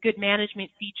those good management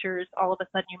features, all of a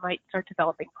sudden you might start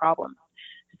developing problems.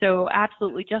 So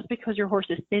absolutely, just because your horse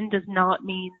is thin does not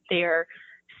mean they're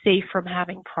safe from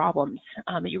having problems.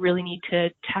 You really need to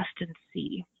test and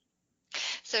see.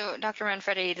 So, Dr.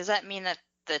 Manfredi, does that mean that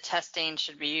the testing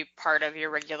should be part of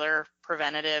your regular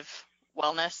preventative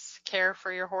wellness care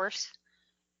for your horse?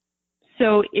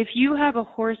 So if you have a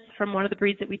horse from one of the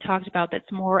breeds that we talked about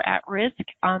that's more at risk,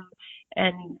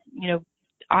 and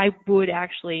I would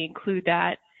actually include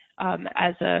that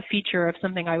as a feature of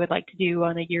something I would like to do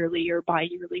on a yearly or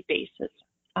bi-yearly basis.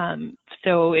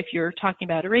 So if you're talking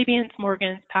about Arabians,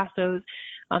 Morgans, Passos,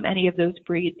 any of those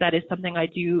breeds, that is something I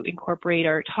do incorporate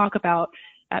or talk about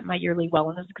at my yearly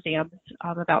wellness exams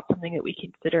about something that we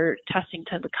consider testing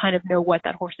to kind of know what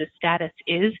that horse's status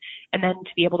is, and then to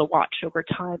be able to watch over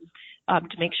time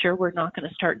to make sure we're not going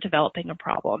to start developing a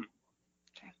problem.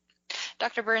 Okay.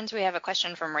 Dr. Burns, we have a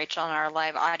question from Rachel in our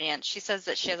live audience. She says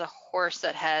that she has a horse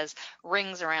that has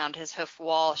rings around his hoof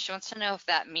wall. She wants to know if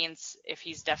that means if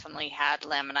he's definitely had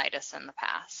laminitis in the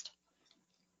past.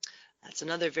 That's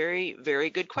another very, very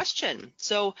good question.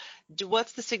 So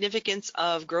what's the significance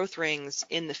of growth rings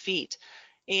in the feet?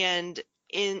 And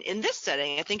in this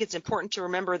setting, I think it's important to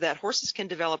remember that horses can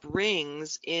develop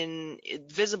rings,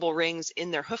 visible rings in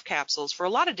their hoof capsules for a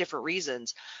lot of different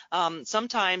reasons.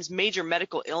 Sometimes major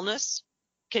medical illness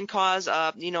can cause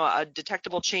a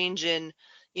detectable change in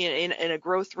a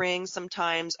growth ring.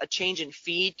 Sometimes a change in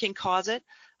feed can cause it.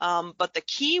 But the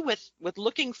key with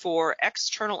looking for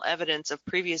external evidence of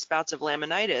previous bouts of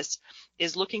laminitis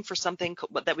is looking for something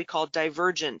that we call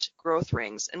divergent growth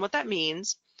rings. And what that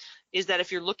means is that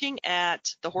if you're looking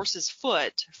at the horse's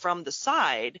foot from the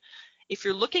side, if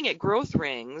you're looking at growth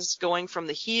rings going from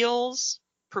the heels,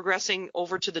 progressing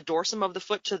over to the dorsum of the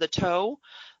foot to the toe,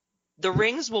 the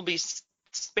rings will be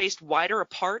spaced wider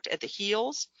apart at the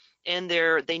heels, and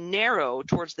they narrow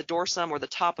towards the dorsum or the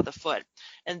top of the foot.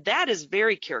 And that is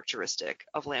very characteristic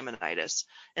of laminitis.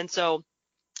 And so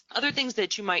other things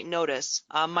that you might notice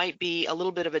might be a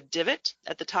little bit of a divot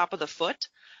at the top of the foot.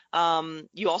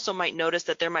 You also might notice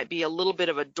that there might be a little bit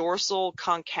of a dorsal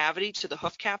concavity to the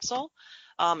hoof capsule.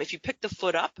 If you pick the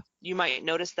foot up, you might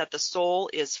notice that the sole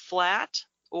is flat,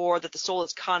 or that the sole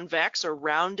is convex or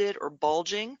rounded or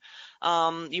bulging.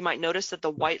 You might notice that the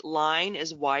white line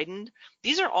is widened.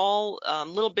 These are all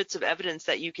little bits of evidence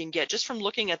that you can get just from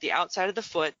looking at the outside of the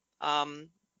foot,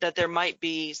 that there might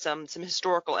be some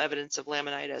historical evidence of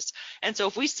laminitis. And so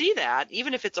if we see that,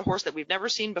 even if it's a horse that we've never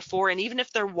seen before, and even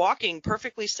if they're walking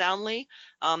perfectly soundly,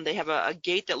 they have a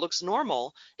gait that looks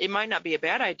normal, it might not be a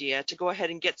bad idea to go ahead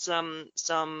and get some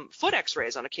foot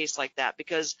x-rays on a case like that,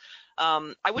 because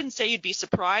I wouldn't say you'd be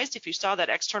surprised if you saw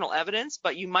that external evidence,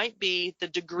 but the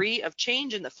degree of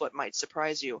change in the foot might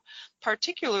surprise you,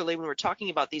 particularly when we're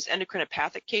talking about these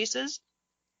endocrinopathic cases.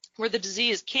 where the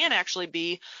disease can actually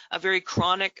be a very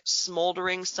chronic,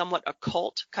 smoldering, somewhat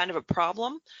occult kind of a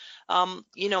problem.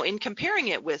 In comparing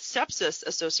it with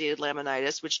sepsis-associated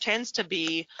laminitis, which tends to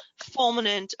be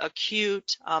fulminant,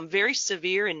 acute, very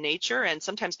severe in nature, and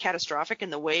sometimes catastrophic in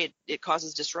the way it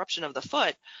causes disruption of the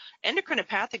foot,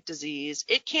 endocrinopathic disease,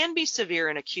 it can be severe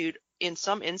and acute in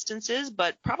some instances,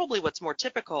 but probably what's more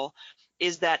typical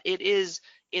is that it is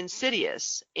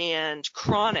insidious and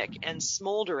chronic and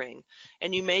smoldering,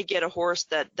 and you may get a horse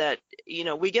that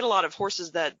we get a lot of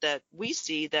horses that we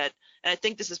see that, and I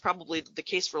think this is probably the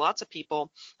case for lots of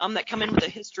people, that come in with a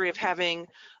history of having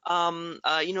some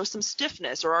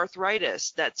stiffness or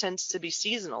arthritis that tends to be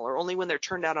seasonal or only when they're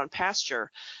turned out on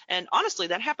pasture. And honestly,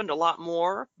 that happened a lot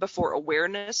more before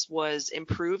awareness was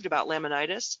improved about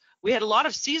laminitis. We had a lot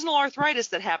of seasonal arthritis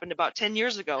that happened about 10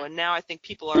 years ago, and now I think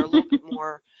people are a little bit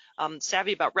more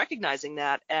savvy about recognizing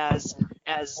that as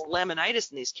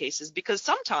laminitis in these cases, because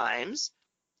sometimes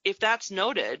if that's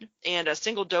noted and a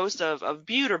single dose of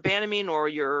bute or Banamine or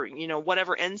your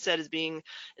whatever NSAID is being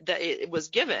that it was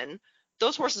given,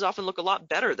 those horses often look a lot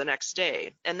better the next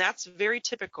day, and that's very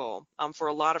typical for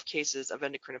a lot of cases of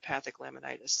endocrinopathic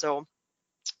laminitis. So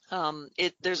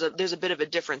there's a bit of a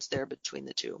difference there between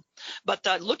the two. But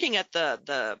looking at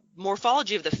the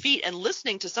morphology of the feet and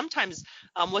listening to sometimes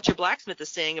what your blacksmith is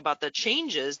saying about the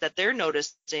changes that they're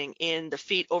noticing in the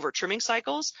feet over trimming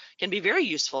cycles can be very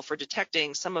useful for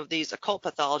detecting some of these occult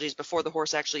pathologies before the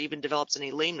horse actually even develops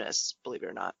any lameness, believe it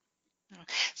or not.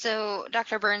 So,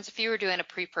 Dr. Burns, if you were doing a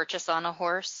pre-purchase on a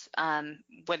horse,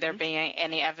 would there be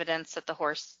any evidence that the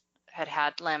horse had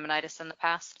laminitis in the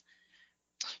past?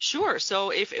 Sure. So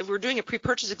if we're doing a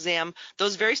pre-purchase exam,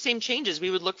 those very same changes,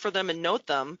 we would look for them and note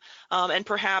them. And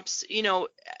perhaps,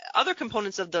 other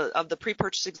components of the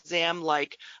pre-purchase exam,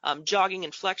 like jogging,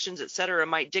 inflections, et cetera,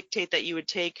 might dictate that you would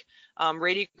take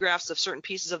radiographs of certain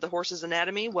pieces of the horse's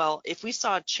anatomy. Well, if we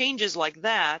saw changes like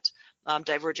that,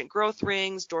 divergent growth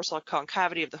rings, dorsal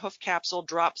concavity of the hoof capsule,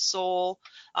 drop sole,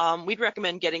 we'd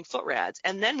recommend getting foot rads.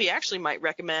 And then we actually might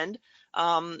recommend,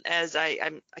 as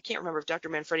I can't remember if Dr.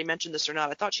 Manfredi mentioned this or not,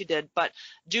 I thought she did, but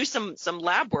do some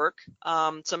lab work,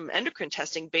 some endocrine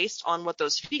testing based on what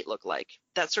those feet look like.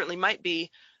 That certainly might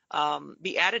be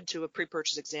added to a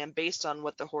pre-purchase exam based on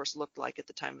what the horse looked like at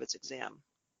the time of its exam.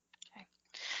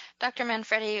 Dr.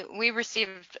 Manfredi, we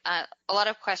received a lot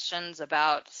of questions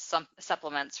about some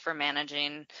supplements for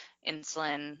managing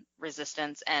insulin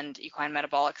resistance and equine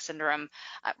metabolic syndrome.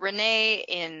 Renee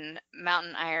in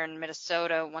Mountain Iron,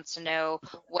 Minnesota wants to know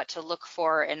what to look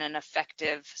for in an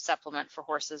effective supplement for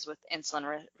horses with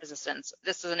insulin resistance.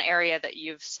 This is an area that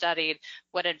you've studied.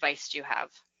 What advice do you have?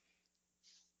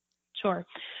 Sure.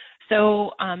 So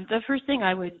the first thing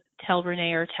I would tell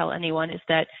Renee or tell anyone is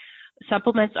that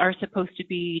supplements are supposed to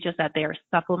be just that. They are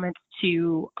supplements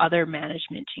to other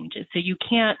management changes. So you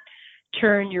can't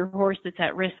turn your horse that's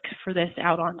at risk for this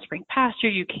out on spring pasture.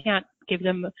 You can't give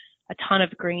them a ton of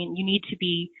grain. You need to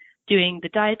be doing the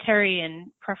dietary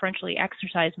and preferentially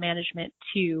exercise management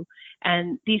too.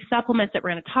 And these supplements that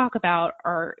we're going to talk about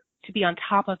are to be on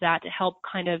top of that to help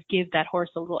kind of give that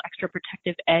horse a little extra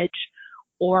protective edge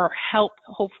or help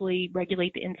hopefully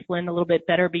regulate the insulin a little bit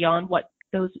better beyond what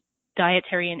those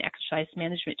dietary and exercise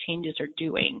management changes are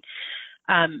doing.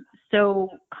 So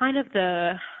kind of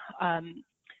the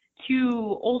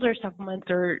two older supplements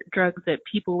or drugs that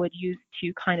people would use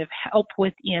to kind of help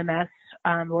with EMS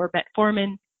or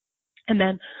metformin, and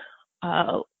then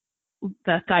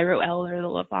the Thyro-L or the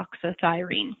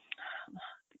levothyroxine.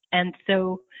 And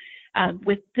so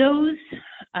with those,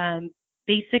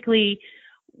 basically,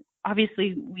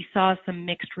 obviously we saw some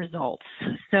mixed results.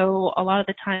 So a lot of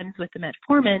the times with the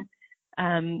metformin,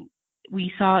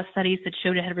 we saw studies that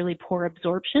showed it had really poor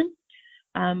absorption,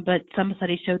 but some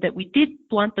studies showed that we did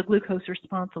blunt the glucose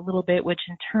response a little bit, which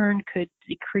in turn could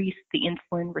decrease the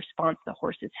insulin response the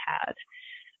horses had.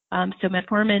 So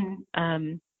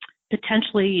metformin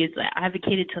potentially is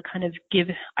advocated to kind of give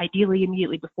ideally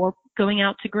immediately before going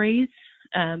out to graze.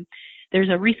 There's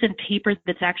a recent paper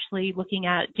that's actually looking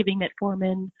at giving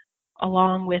metformin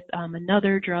along with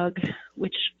another drug,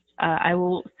 which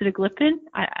sitagliptin.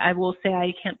 I will say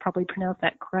I can't probably pronounce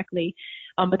that correctly,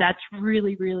 but that's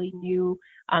really, really new,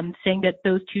 saying that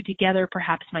those two together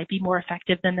perhaps might be more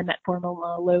effective than the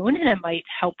metformin alone, and it might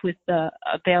help with the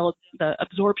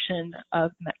absorption of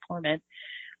metformin.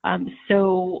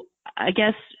 So I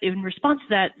guess in response to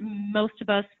that, most of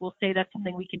us will say that's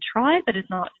something we can try, but it's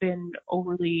not been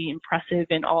overly impressive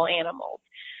in all animals.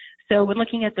 So when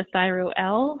looking at the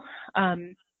Thyro-L,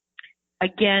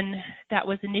 again, that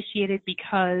was initiated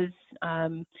because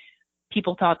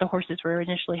people thought the horses were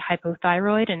initially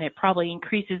hypothyroid, and it probably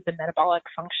increases the metabolic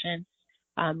function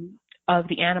of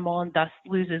the animal and thus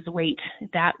loses weight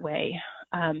that way.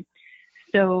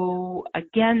 So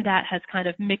again, that has kind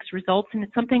of mixed results, and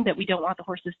it's something that we don't want the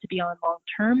horses to be on long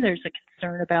term. There's a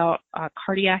concern about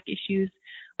cardiac issues,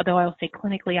 although I will say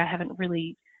clinically I haven't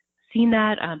really seen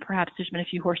that. Perhaps there's been a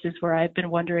few horses where I've been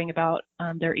wondering about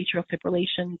their atrial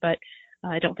fibrillation, but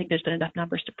I don't think there's been enough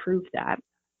numbers to prove that.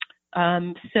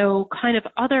 So kind of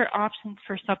other options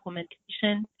for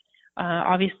supplementation,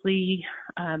 obviously,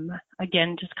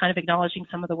 again, just kind of acknowledging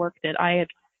some of the work that I have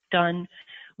done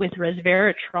with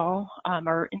resveratrol,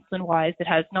 or insulin-wise, it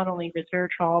has not only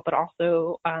resveratrol, but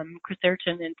also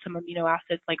quercetin and some amino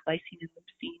acids like lysine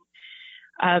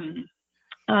and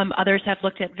leucine. Others have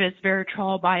looked at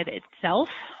resveratrol by itself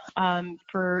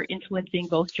for influencing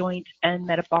both joint and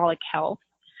metabolic health.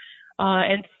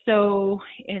 And so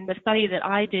in the study that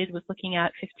I did was looking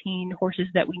at 15 horses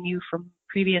that we knew from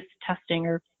previous testing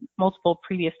or multiple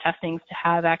previous testings to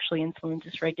have actually insulin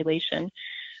dysregulation.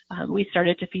 We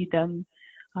started to feed them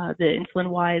the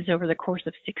insulin-wise over the course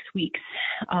of 6 weeks,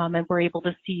 and we're able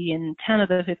to see in 10 of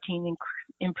the 15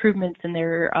 improvements in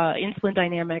their insulin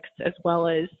dynamics as well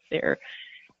as their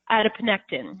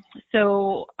adiponectin.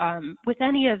 So with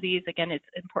any of these, again, it's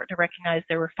important to recognize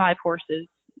there were 5 horses,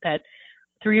 that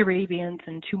 3 Arabians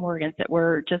and 2 Morgans that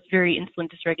were just very insulin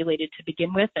dysregulated to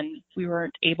begin with, and we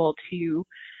weren't able to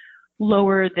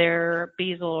lower their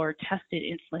basal or tested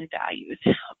insulin values.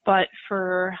 But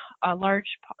for a large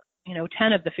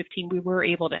 10 of the 15, we were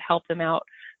able to help them out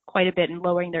quite a bit in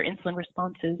lowering their insulin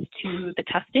responses to the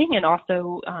testing and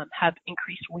also have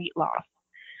increased weight loss.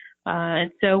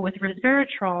 And so with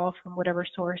resveratrol, from whatever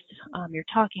source you're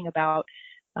talking about,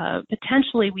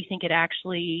 potentially we think it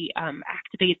actually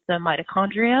activates the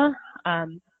mitochondria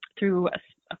through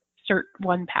a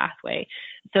SIRT1 pathway.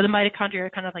 So the mitochondria are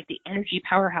kind of like the energy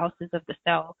powerhouses of the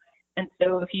cell. And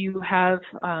so if you have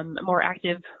a more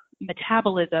active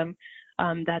metabolism,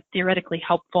 that's theoretically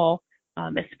helpful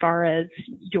as far as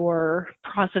your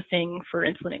processing for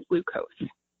insulin and glucose.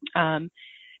 And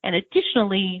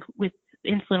additionally, with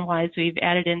insulin-wise, we've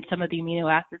added in some of the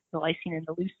amino acids, the lysine and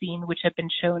the leucine, which have been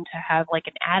shown to have like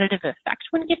an additive effect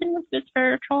when given with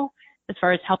resveratrol, as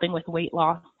far as helping with weight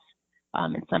loss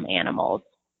in some animals.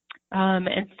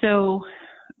 And so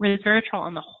resveratrol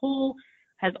on the whole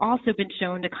has also been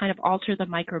shown to kind of alter the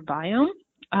microbiome.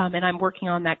 And I'm working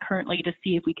on that currently to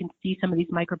see if we can see some of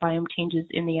these microbiome changes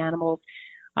in the animals,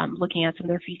 looking at some of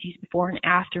their feces before and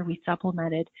after we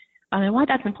supplemented. And why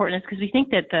that's important is because we think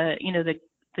that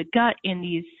the gut in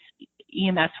these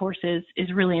EMS horses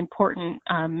is really important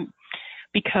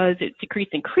because it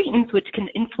secretes incretins, which can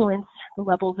influence the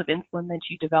levels of insulin that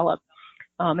you develop.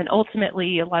 And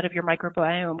ultimately, a lot of your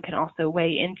microbiome can also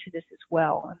weigh into this as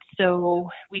well. And so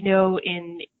we know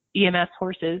in EMS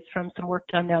horses from some work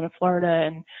done down in Florida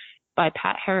and by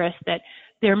Pat Harris that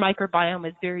their microbiome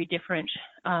is very different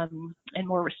and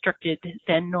more restricted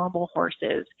than normal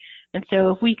horses. And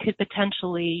so if we could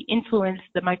potentially influence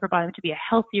the microbiome to be a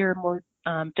healthier, more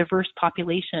diverse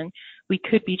population, we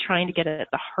could be trying to get at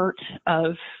the heart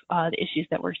of the issues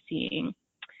that we're seeing.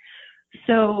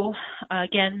 So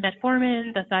again,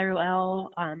 metformin, the ThyroL,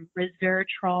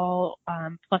 resveratrol,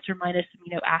 plus or minus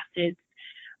amino acids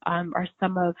are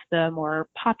some of the more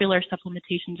popular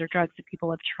supplementations or drugs that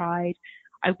people have tried.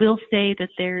 I will say that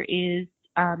there is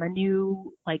a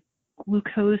new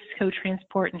glucose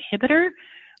cotransport inhibitor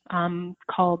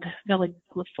called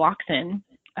veliglifloxin.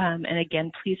 And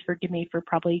again, please forgive me for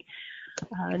probably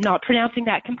not pronouncing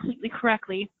that completely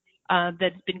correctly.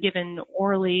 That's been given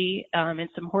orally in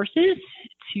some horses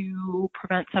to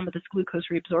prevent some of this glucose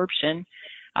reabsorption.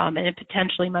 And it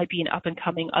potentially might be an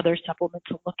up-and-coming other supplement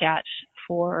to look at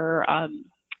for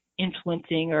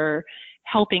influencing or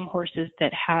helping horses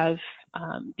that have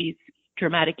these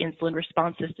dramatic insulin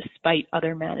responses despite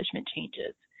other management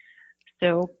changes.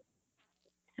 So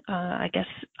I guess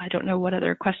I don't know what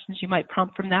other questions you might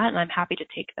prompt from that, and I'm happy to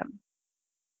take them.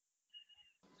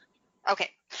 Okay.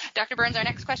 Dr. Burns, our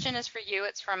next question is for you.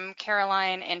 It's from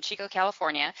Caroline in Chico,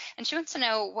 California, and she wants to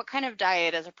know what kind of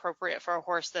diet is appropriate for a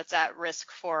horse that's at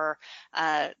risk for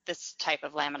this type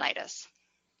of laminitis.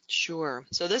 Sure.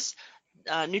 So this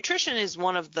nutrition is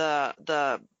one of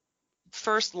the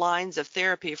first lines of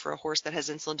therapy for a horse that has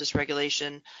insulin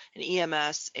dysregulation and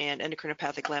EMS and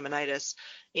endocrinopathic laminitis.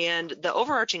 And the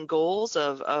overarching goals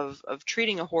of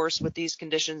treating a horse with these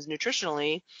conditions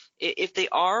nutritionally, if they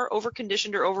are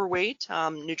overconditioned or overweight,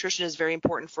 nutrition is very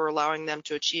important for allowing them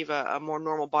to achieve a more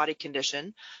normal body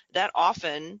condition. That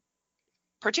often,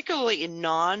 particularly in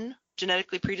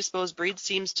genetically predisposed breeds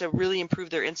seems to really improve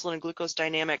their insulin and glucose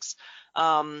dynamics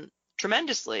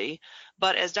tremendously.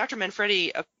 But as Dr.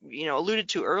 Manfredi, alluded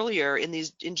to earlier,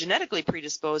 in genetically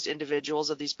predisposed individuals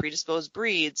of these predisposed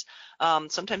breeds,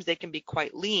 sometimes they can be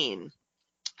quite lean.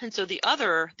 And so the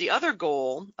other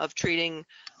goal of treating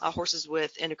horses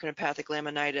with endocrinopathic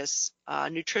laminitis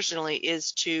nutritionally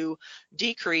is to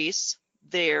decrease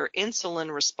their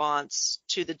insulin response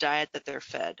to the diet that they're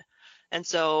fed. And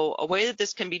so a way that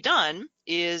this can be done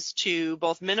is to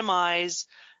both minimize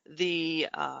the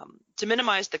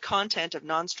content of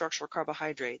non-structural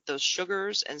carbohydrate, those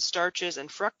sugars and starches and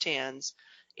fructans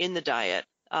in the diet.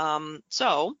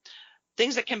 So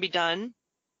things that can be done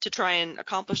to try and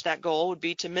accomplish that goal would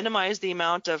be to minimize the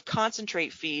amount of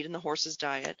concentrate feed in the horse's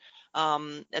diet.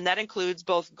 And that includes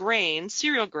both grains,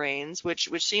 cereal grains, which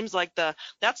seems like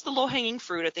that's the low-hanging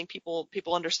fruit. I think people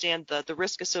understand the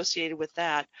risk associated with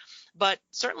that. But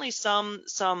certainly some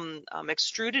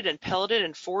extruded and pelleted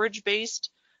and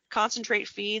forage-based concentrate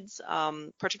feeds,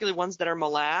 particularly ones that are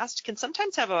molassed, can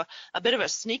sometimes have a bit of a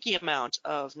sneaky amount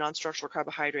of non-structural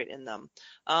carbohydrate in them.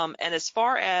 And as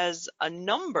far as a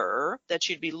number that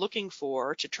you'd be looking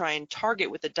for to try and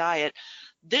target with a diet,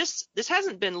 this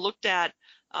hasn't been looked at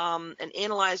and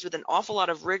analyzed with an awful lot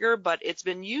of rigor, but it's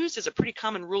been used as a pretty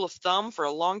common rule of thumb for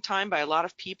a long time by a lot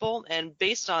of people. And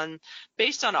based on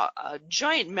a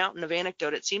giant mountain of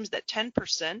anecdote, it seems that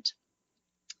 10%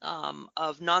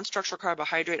 of non-structural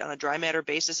carbohydrate on a dry matter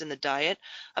basis in the diet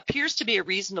appears to be a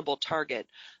reasonable target.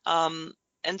 And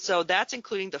so that's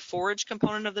including the forage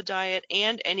component of the diet,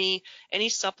 and any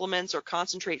supplements or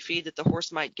concentrate feed that the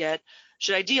horse might get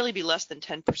should ideally be less than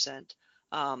 10%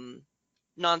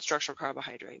 non-structural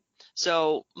carbohydrate.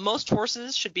 So most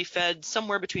horses should be fed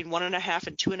somewhere between 1.5%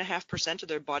 and 2.5% of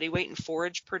their body weight in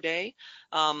forage per day.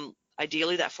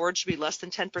 Ideally, that forage should be less than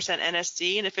 10%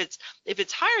 NSC, and if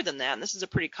it's higher than that, and this is a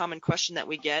pretty common question that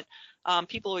we get,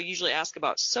 people will usually ask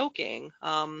about soaking,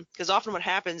 because often what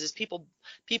happens is people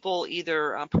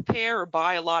either prepare or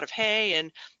buy a lot of hay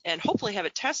and hopefully have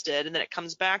it tested, and then it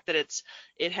comes back that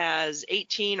it has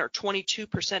 18 or 22%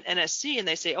 NSC, and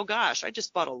they say, oh gosh, I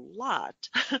just bought a lot.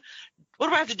 What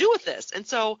do I have to do with this? And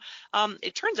so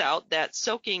it turns out that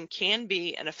soaking can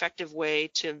be an effective way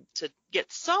to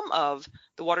get some of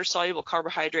the water-soluble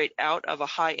carbohydrate out of a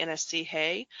high NSC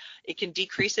hay. It can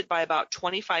decrease it by about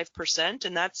 25%,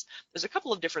 and there's a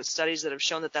couple of different studies that have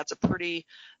shown that that's a pretty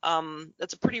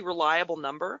reliable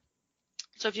number.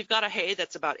 So if you've got a hay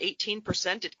that's about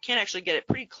 18%, it can actually get it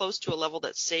pretty close to a level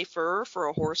that's safer for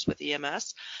a horse with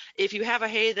EMS. If you have a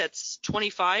hay that's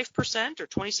 25% or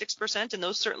 26%, and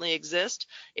those certainly exist,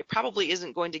 it probably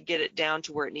isn't going to get it down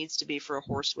to where it needs to be for a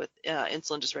horse with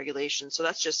insulin dysregulation. So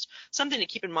that's just something to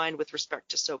keep in mind with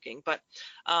respect to soaking. But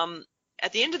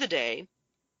at the end of the day,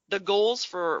 the goals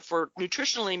for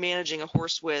nutritionally managing a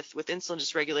horse with insulin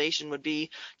dysregulation would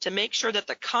be to make sure that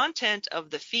the content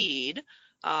of the feed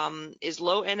is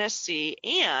low NSC,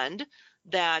 and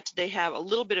that they have a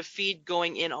little bit of feed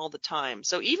going in all the time.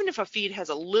 So even if a feed has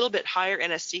a little bit higher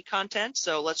NSC content,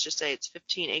 so let's just say it's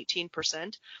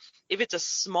 15-18%, if it's a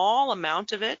small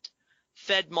amount of it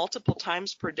fed multiple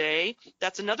times per day,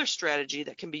 that's another strategy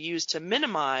that can be used to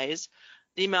minimize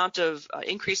the amount of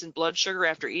increase in blood sugar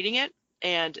after eating it,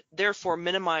 and therefore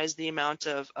minimize the amount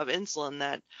of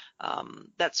insulin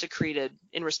that's secreted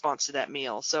in response to that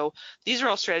meal. So these are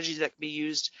all strategies that can be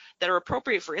used that are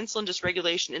appropriate for insulin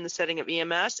dysregulation in the setting of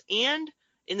EMS and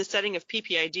in the setting of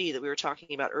PPID that we were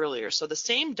talking about earlier. So the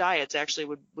same diets actually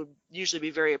would usually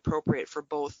be very appropriate for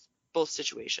both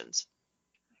situations.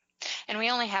 And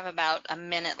we only have about a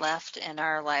minute left in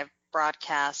our live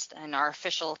broadcast and our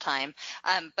official time,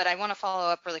 but I want to follow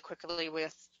up really quickly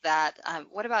with that.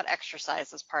 What about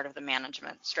exercise as part of the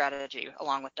management strategy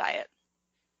along with diet?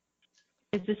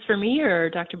 Is this for me or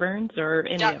Dr. Burns or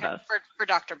any of us? For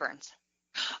Dr. Burns.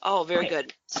 Oh, very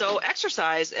good. So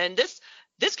exercise, and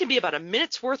this can be about a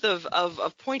minute's worth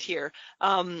of point here.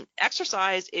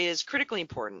 Exercise is critically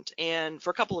important, and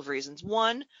for a couple of reasons.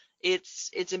 One,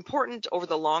 it's important over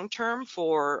the long term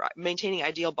for maintaining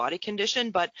ideal body condition,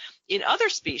 but in other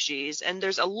species, and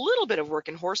there's a little bit of work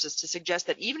in horses to suggest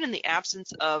that even in the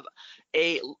absence of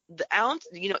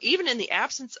even in the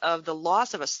absence of the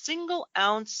loss of a single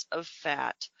ounce of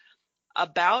fat, a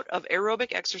bout of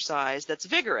aerobic exercise that's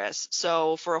vigorous.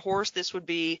 So for a horse, this would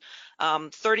be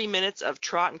 30 minutes of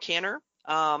trot and canter,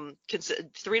 3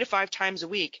 to 5 times a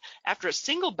week. After a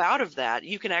single bout of that,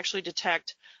 you can actually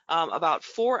detect about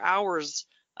 4 hours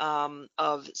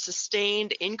of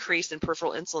sustained increase in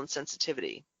peripheral insulin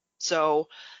sensitivity. So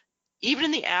even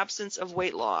in the absence of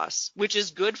weight loss, which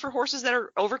is good for horses that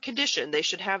are over-conditioned, they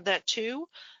should have that too.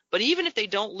 But even if they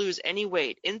don't lose any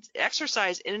weight,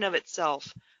 exercise in and of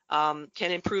itself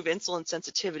can improve insulin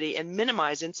sensitivity and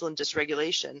minimize insulin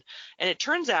dysregulation. And it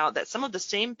turns out that some of the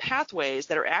same pathways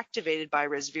that are activated by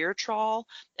resveratrol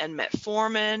and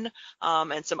metformin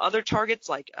and some other targets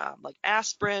like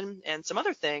aspirin and some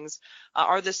other things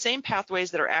are the same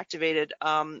pathways that are activated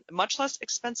much less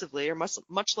expensively or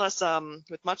much less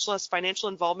with much less financial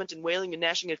involvement in wailing and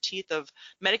gnashing of teeth of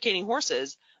medicating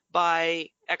horses by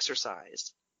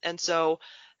exercise. And so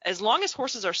as long as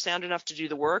horses are sound enough to do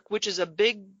the work, which is a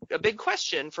big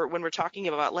question for when we're talking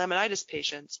about laminitis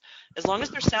patients, as long as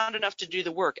they're sound enough to do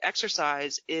the work,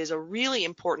 exercise is a really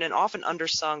important and often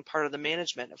undersung part of the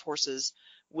management of horses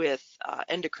with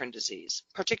endocrine disease,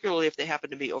 particularly if they happen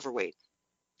to be overweight.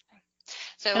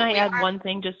 So can I add one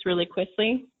thing just really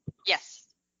quickly? Yes.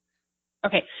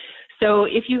 Okay. So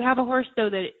if you have a horse, though,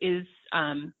 that is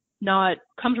not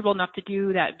comfortable enough to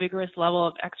do that vigorous level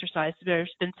of exercise,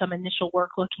 there's been some initial work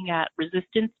looking at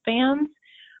resistance bands,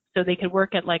 so they could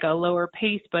work at like a lower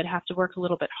pace but have to work a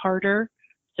little bit harder.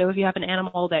 So if you have an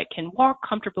animal that can walk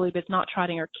comfortably but it's not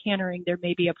trotting or cantering, there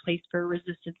may be a place for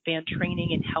resistance band training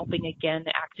and helping again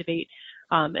activate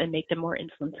and make them more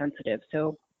insulin sensitive.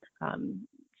 So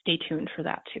stay tuned for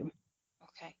that too.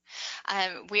 Okay.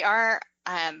 We are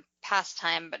past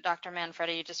time, but Dr.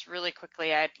 Manfredi, just really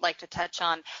quickly, I'd like to touch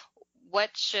on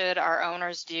what should our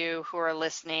owners do who are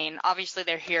listening? Obviously,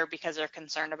 they're here because they're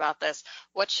concerned about this.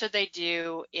 What should they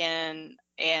do in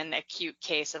an acute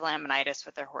case of laminitis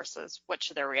with their horses? What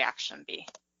should their reaction be?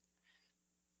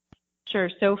 Sure.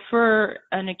 So for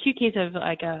an acute case of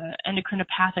like a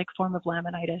endocrinopathic form of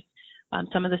laminitis,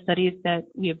 some of the studies that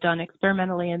we have done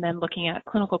experimentally and then looking at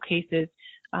clinical cases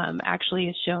actually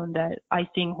has shown that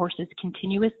icing horses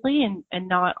continuously and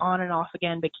not on and off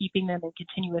again, but keeping them in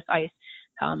continuous ice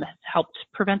has helped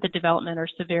prevent the development or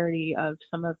severity of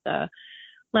some of the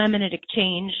laminitic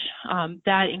change.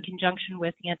 That in conjunction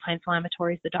with the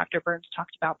anti-inflammatories that Dr. Burns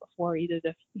talked about before, either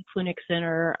the flunixin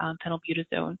or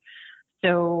phenylbutazone.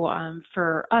 So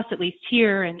for us, at least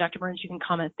here, and Dr. Burns, you can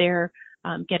comment there,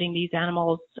 getting these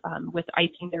animals with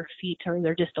icing their feet or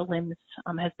their distal limbs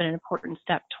has been an important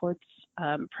step towards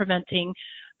preventing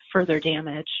further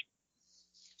damage.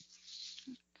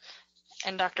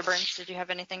 And Dr. Burns, did you have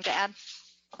anything to add?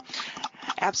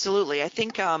 Absolutely. I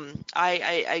think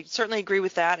I certainly agree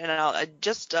with that. And I'll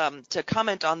just to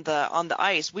comment on the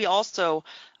ice, we also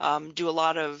do a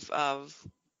lot of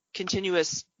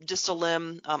continuous distal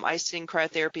limb icing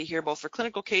cryotherapy here, both for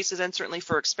clinical cases and certainly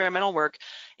for experimental work.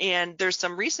 And there's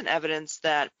some recent evidence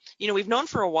that, we've known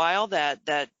for a while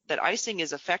that icing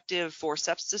is effective for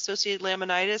sepsis-associated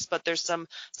laminitis, but there's some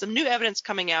new evidence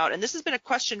coming out, and this has been a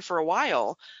question for a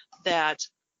while, that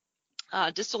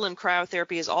distal limb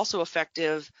cryotherapy is also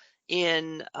effective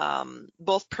in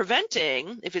both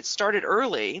preventing, if it started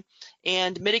early,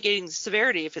 and mitigating the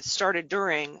severity if it started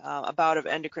during a bout of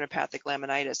endocrinopathic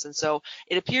laminitis. And so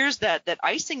it appears that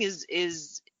icing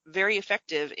is very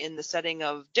effective in the setting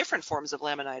of different forms of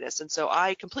laminitis. And so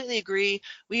I completely agree.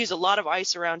 We use a lot of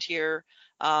ice around here,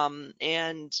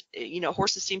 and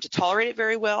horses seem to tolerate it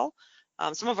very well.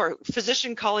 Some of our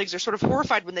physician colleagues are sort of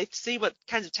horrified when they see what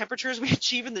kinds of temperatures we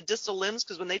achieve in the distal limbs,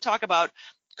 because when they talk about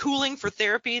cooling for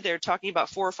therapy, they're talking about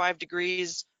 4 or 5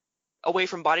 degrees away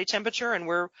from body temperature, and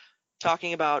we're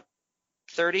talking about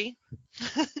 30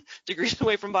 degrees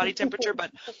away from body temperature.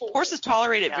 But horses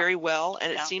tolerate it very well,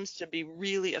 and it seems to be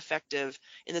really effective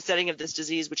in the setting of this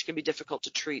disease, which can be difficult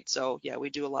to treat. So yeah,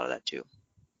 we do a lot of that too.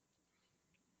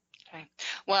 Okay.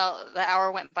 Well, the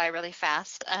hour went by really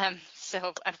fast.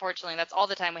 So unfortunately, that's all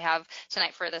the time we have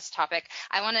tonight for this topic.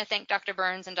 I want to thank Dr.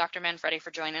 Burns and Dr. Manfredi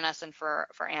for joining us and for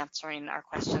answering our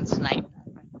questions tonight.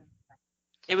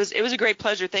 It was a great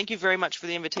pleasure. Thank you very much for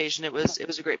the invitation. It was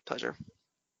a great pleasure.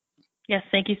 Yes,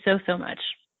 thank you so much.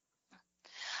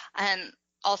 And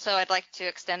also, I'd like to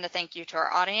extend a thank you to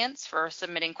our audience for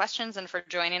submitting questions and for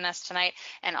joining us tonight.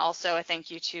 And also a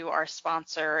thank you to our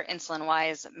sponsor,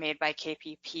 InsulinWise, made by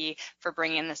KPP, for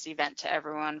bringing this event to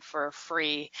everyone for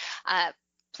free.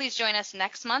 Please join us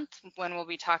next month when we'll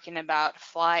be talking about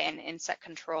fly and insect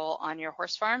control on your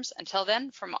horse farms. Until then,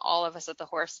 from all of us at The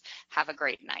Horse, have a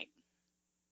great night.